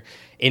 Twitter,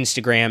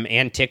 Instagram,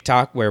 and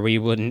TikTok, where we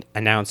would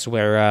announce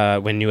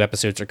when new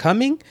episodes are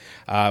coming.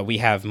 We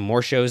have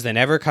more shows than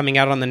ever coming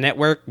out on the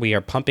network. We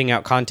are pumping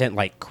out content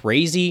like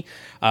crazy,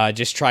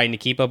 just trying to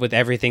keep up with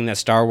everything that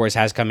Star Wars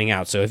has coming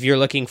out. So if you're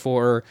looking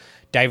for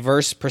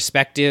diverse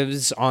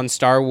perspectives on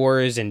Star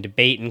Wars and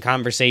debate and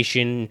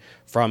conversation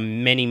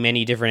from many,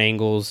 many different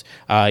angles,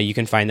 you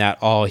can find that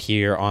all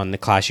here on the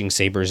Clashing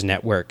Sabers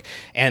network.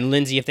 And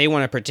Lindsay, if they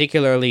want to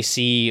particularly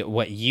see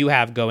what you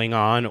have going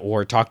on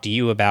or talk to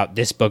you about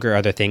this book or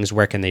other things,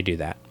 where can they do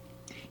that?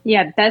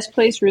 Yeah, best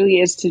place really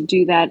is to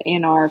do that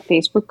in our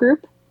Facebook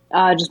group.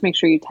 Just make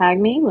sure you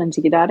tag me,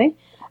 Lindsay Guidotti.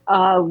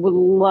 Would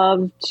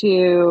love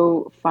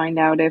to find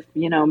out if,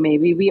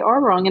 maybe we are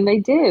wrong and they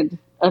did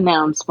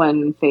announce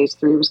when Phase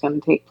 3 was going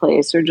to take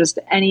place, or just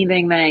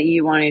anything that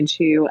you wanted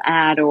to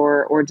add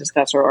or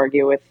discuss or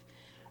argue with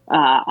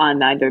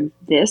on either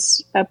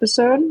this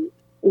episode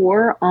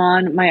or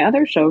on my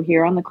other show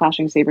here on the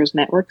Clashing Sabers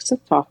Network,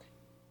 Sith Talk.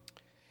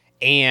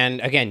 And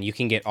again, you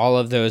can get all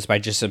of those by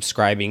just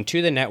subscribing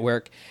to the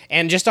network.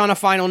 And just on a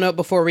final note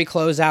before we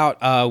close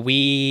out,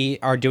 we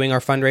are doing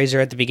our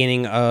fundraiser at the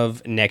beginning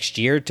of next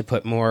year to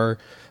put more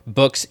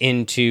books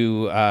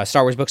into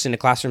Star Wars books into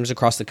classrooms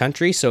across the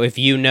country. So if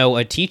you know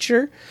a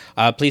teacher,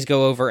 please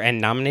go over and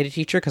nominate a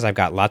teacher, because I've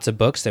got lots of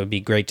books that would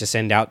be great to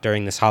send out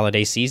during this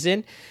holiday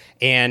season.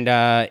 And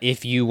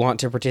if you want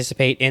to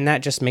participate in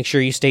that, just make sure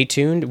you stay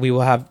tuned. We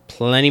will have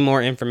plenty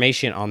more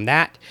information on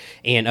that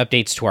and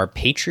updates to our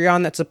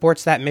Patreon that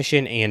supports that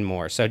mission and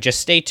more. So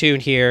just stay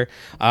tuned here,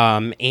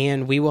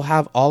 and we will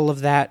have all of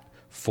that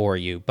for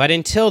you. But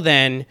until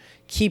then,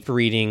 keep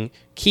reading,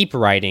 keep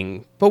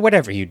writing, but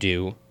whatever you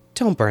do,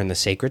 don't burn the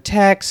sacred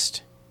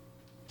text.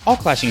 All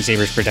Clashing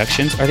Sabers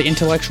productions are the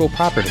intellectual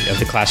property of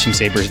the Clashing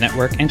Sabers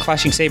Network and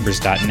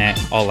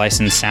ClashingSabers.net. All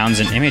licensed sounds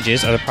and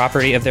images are the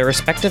property of their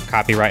respective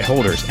copyright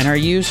holders and are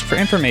used for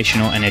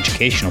informational and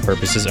educational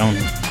purposes only.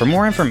 For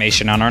more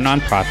information on our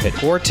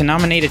nonprofit or to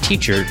nominate a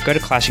teacher, go to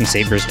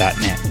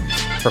ClashingSabers.net.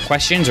 For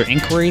questions or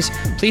inquiries,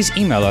 please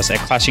email us at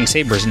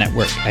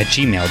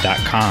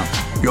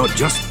ClashingSabersNetwork@gmail.com. You're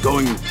just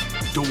going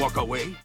to walk away?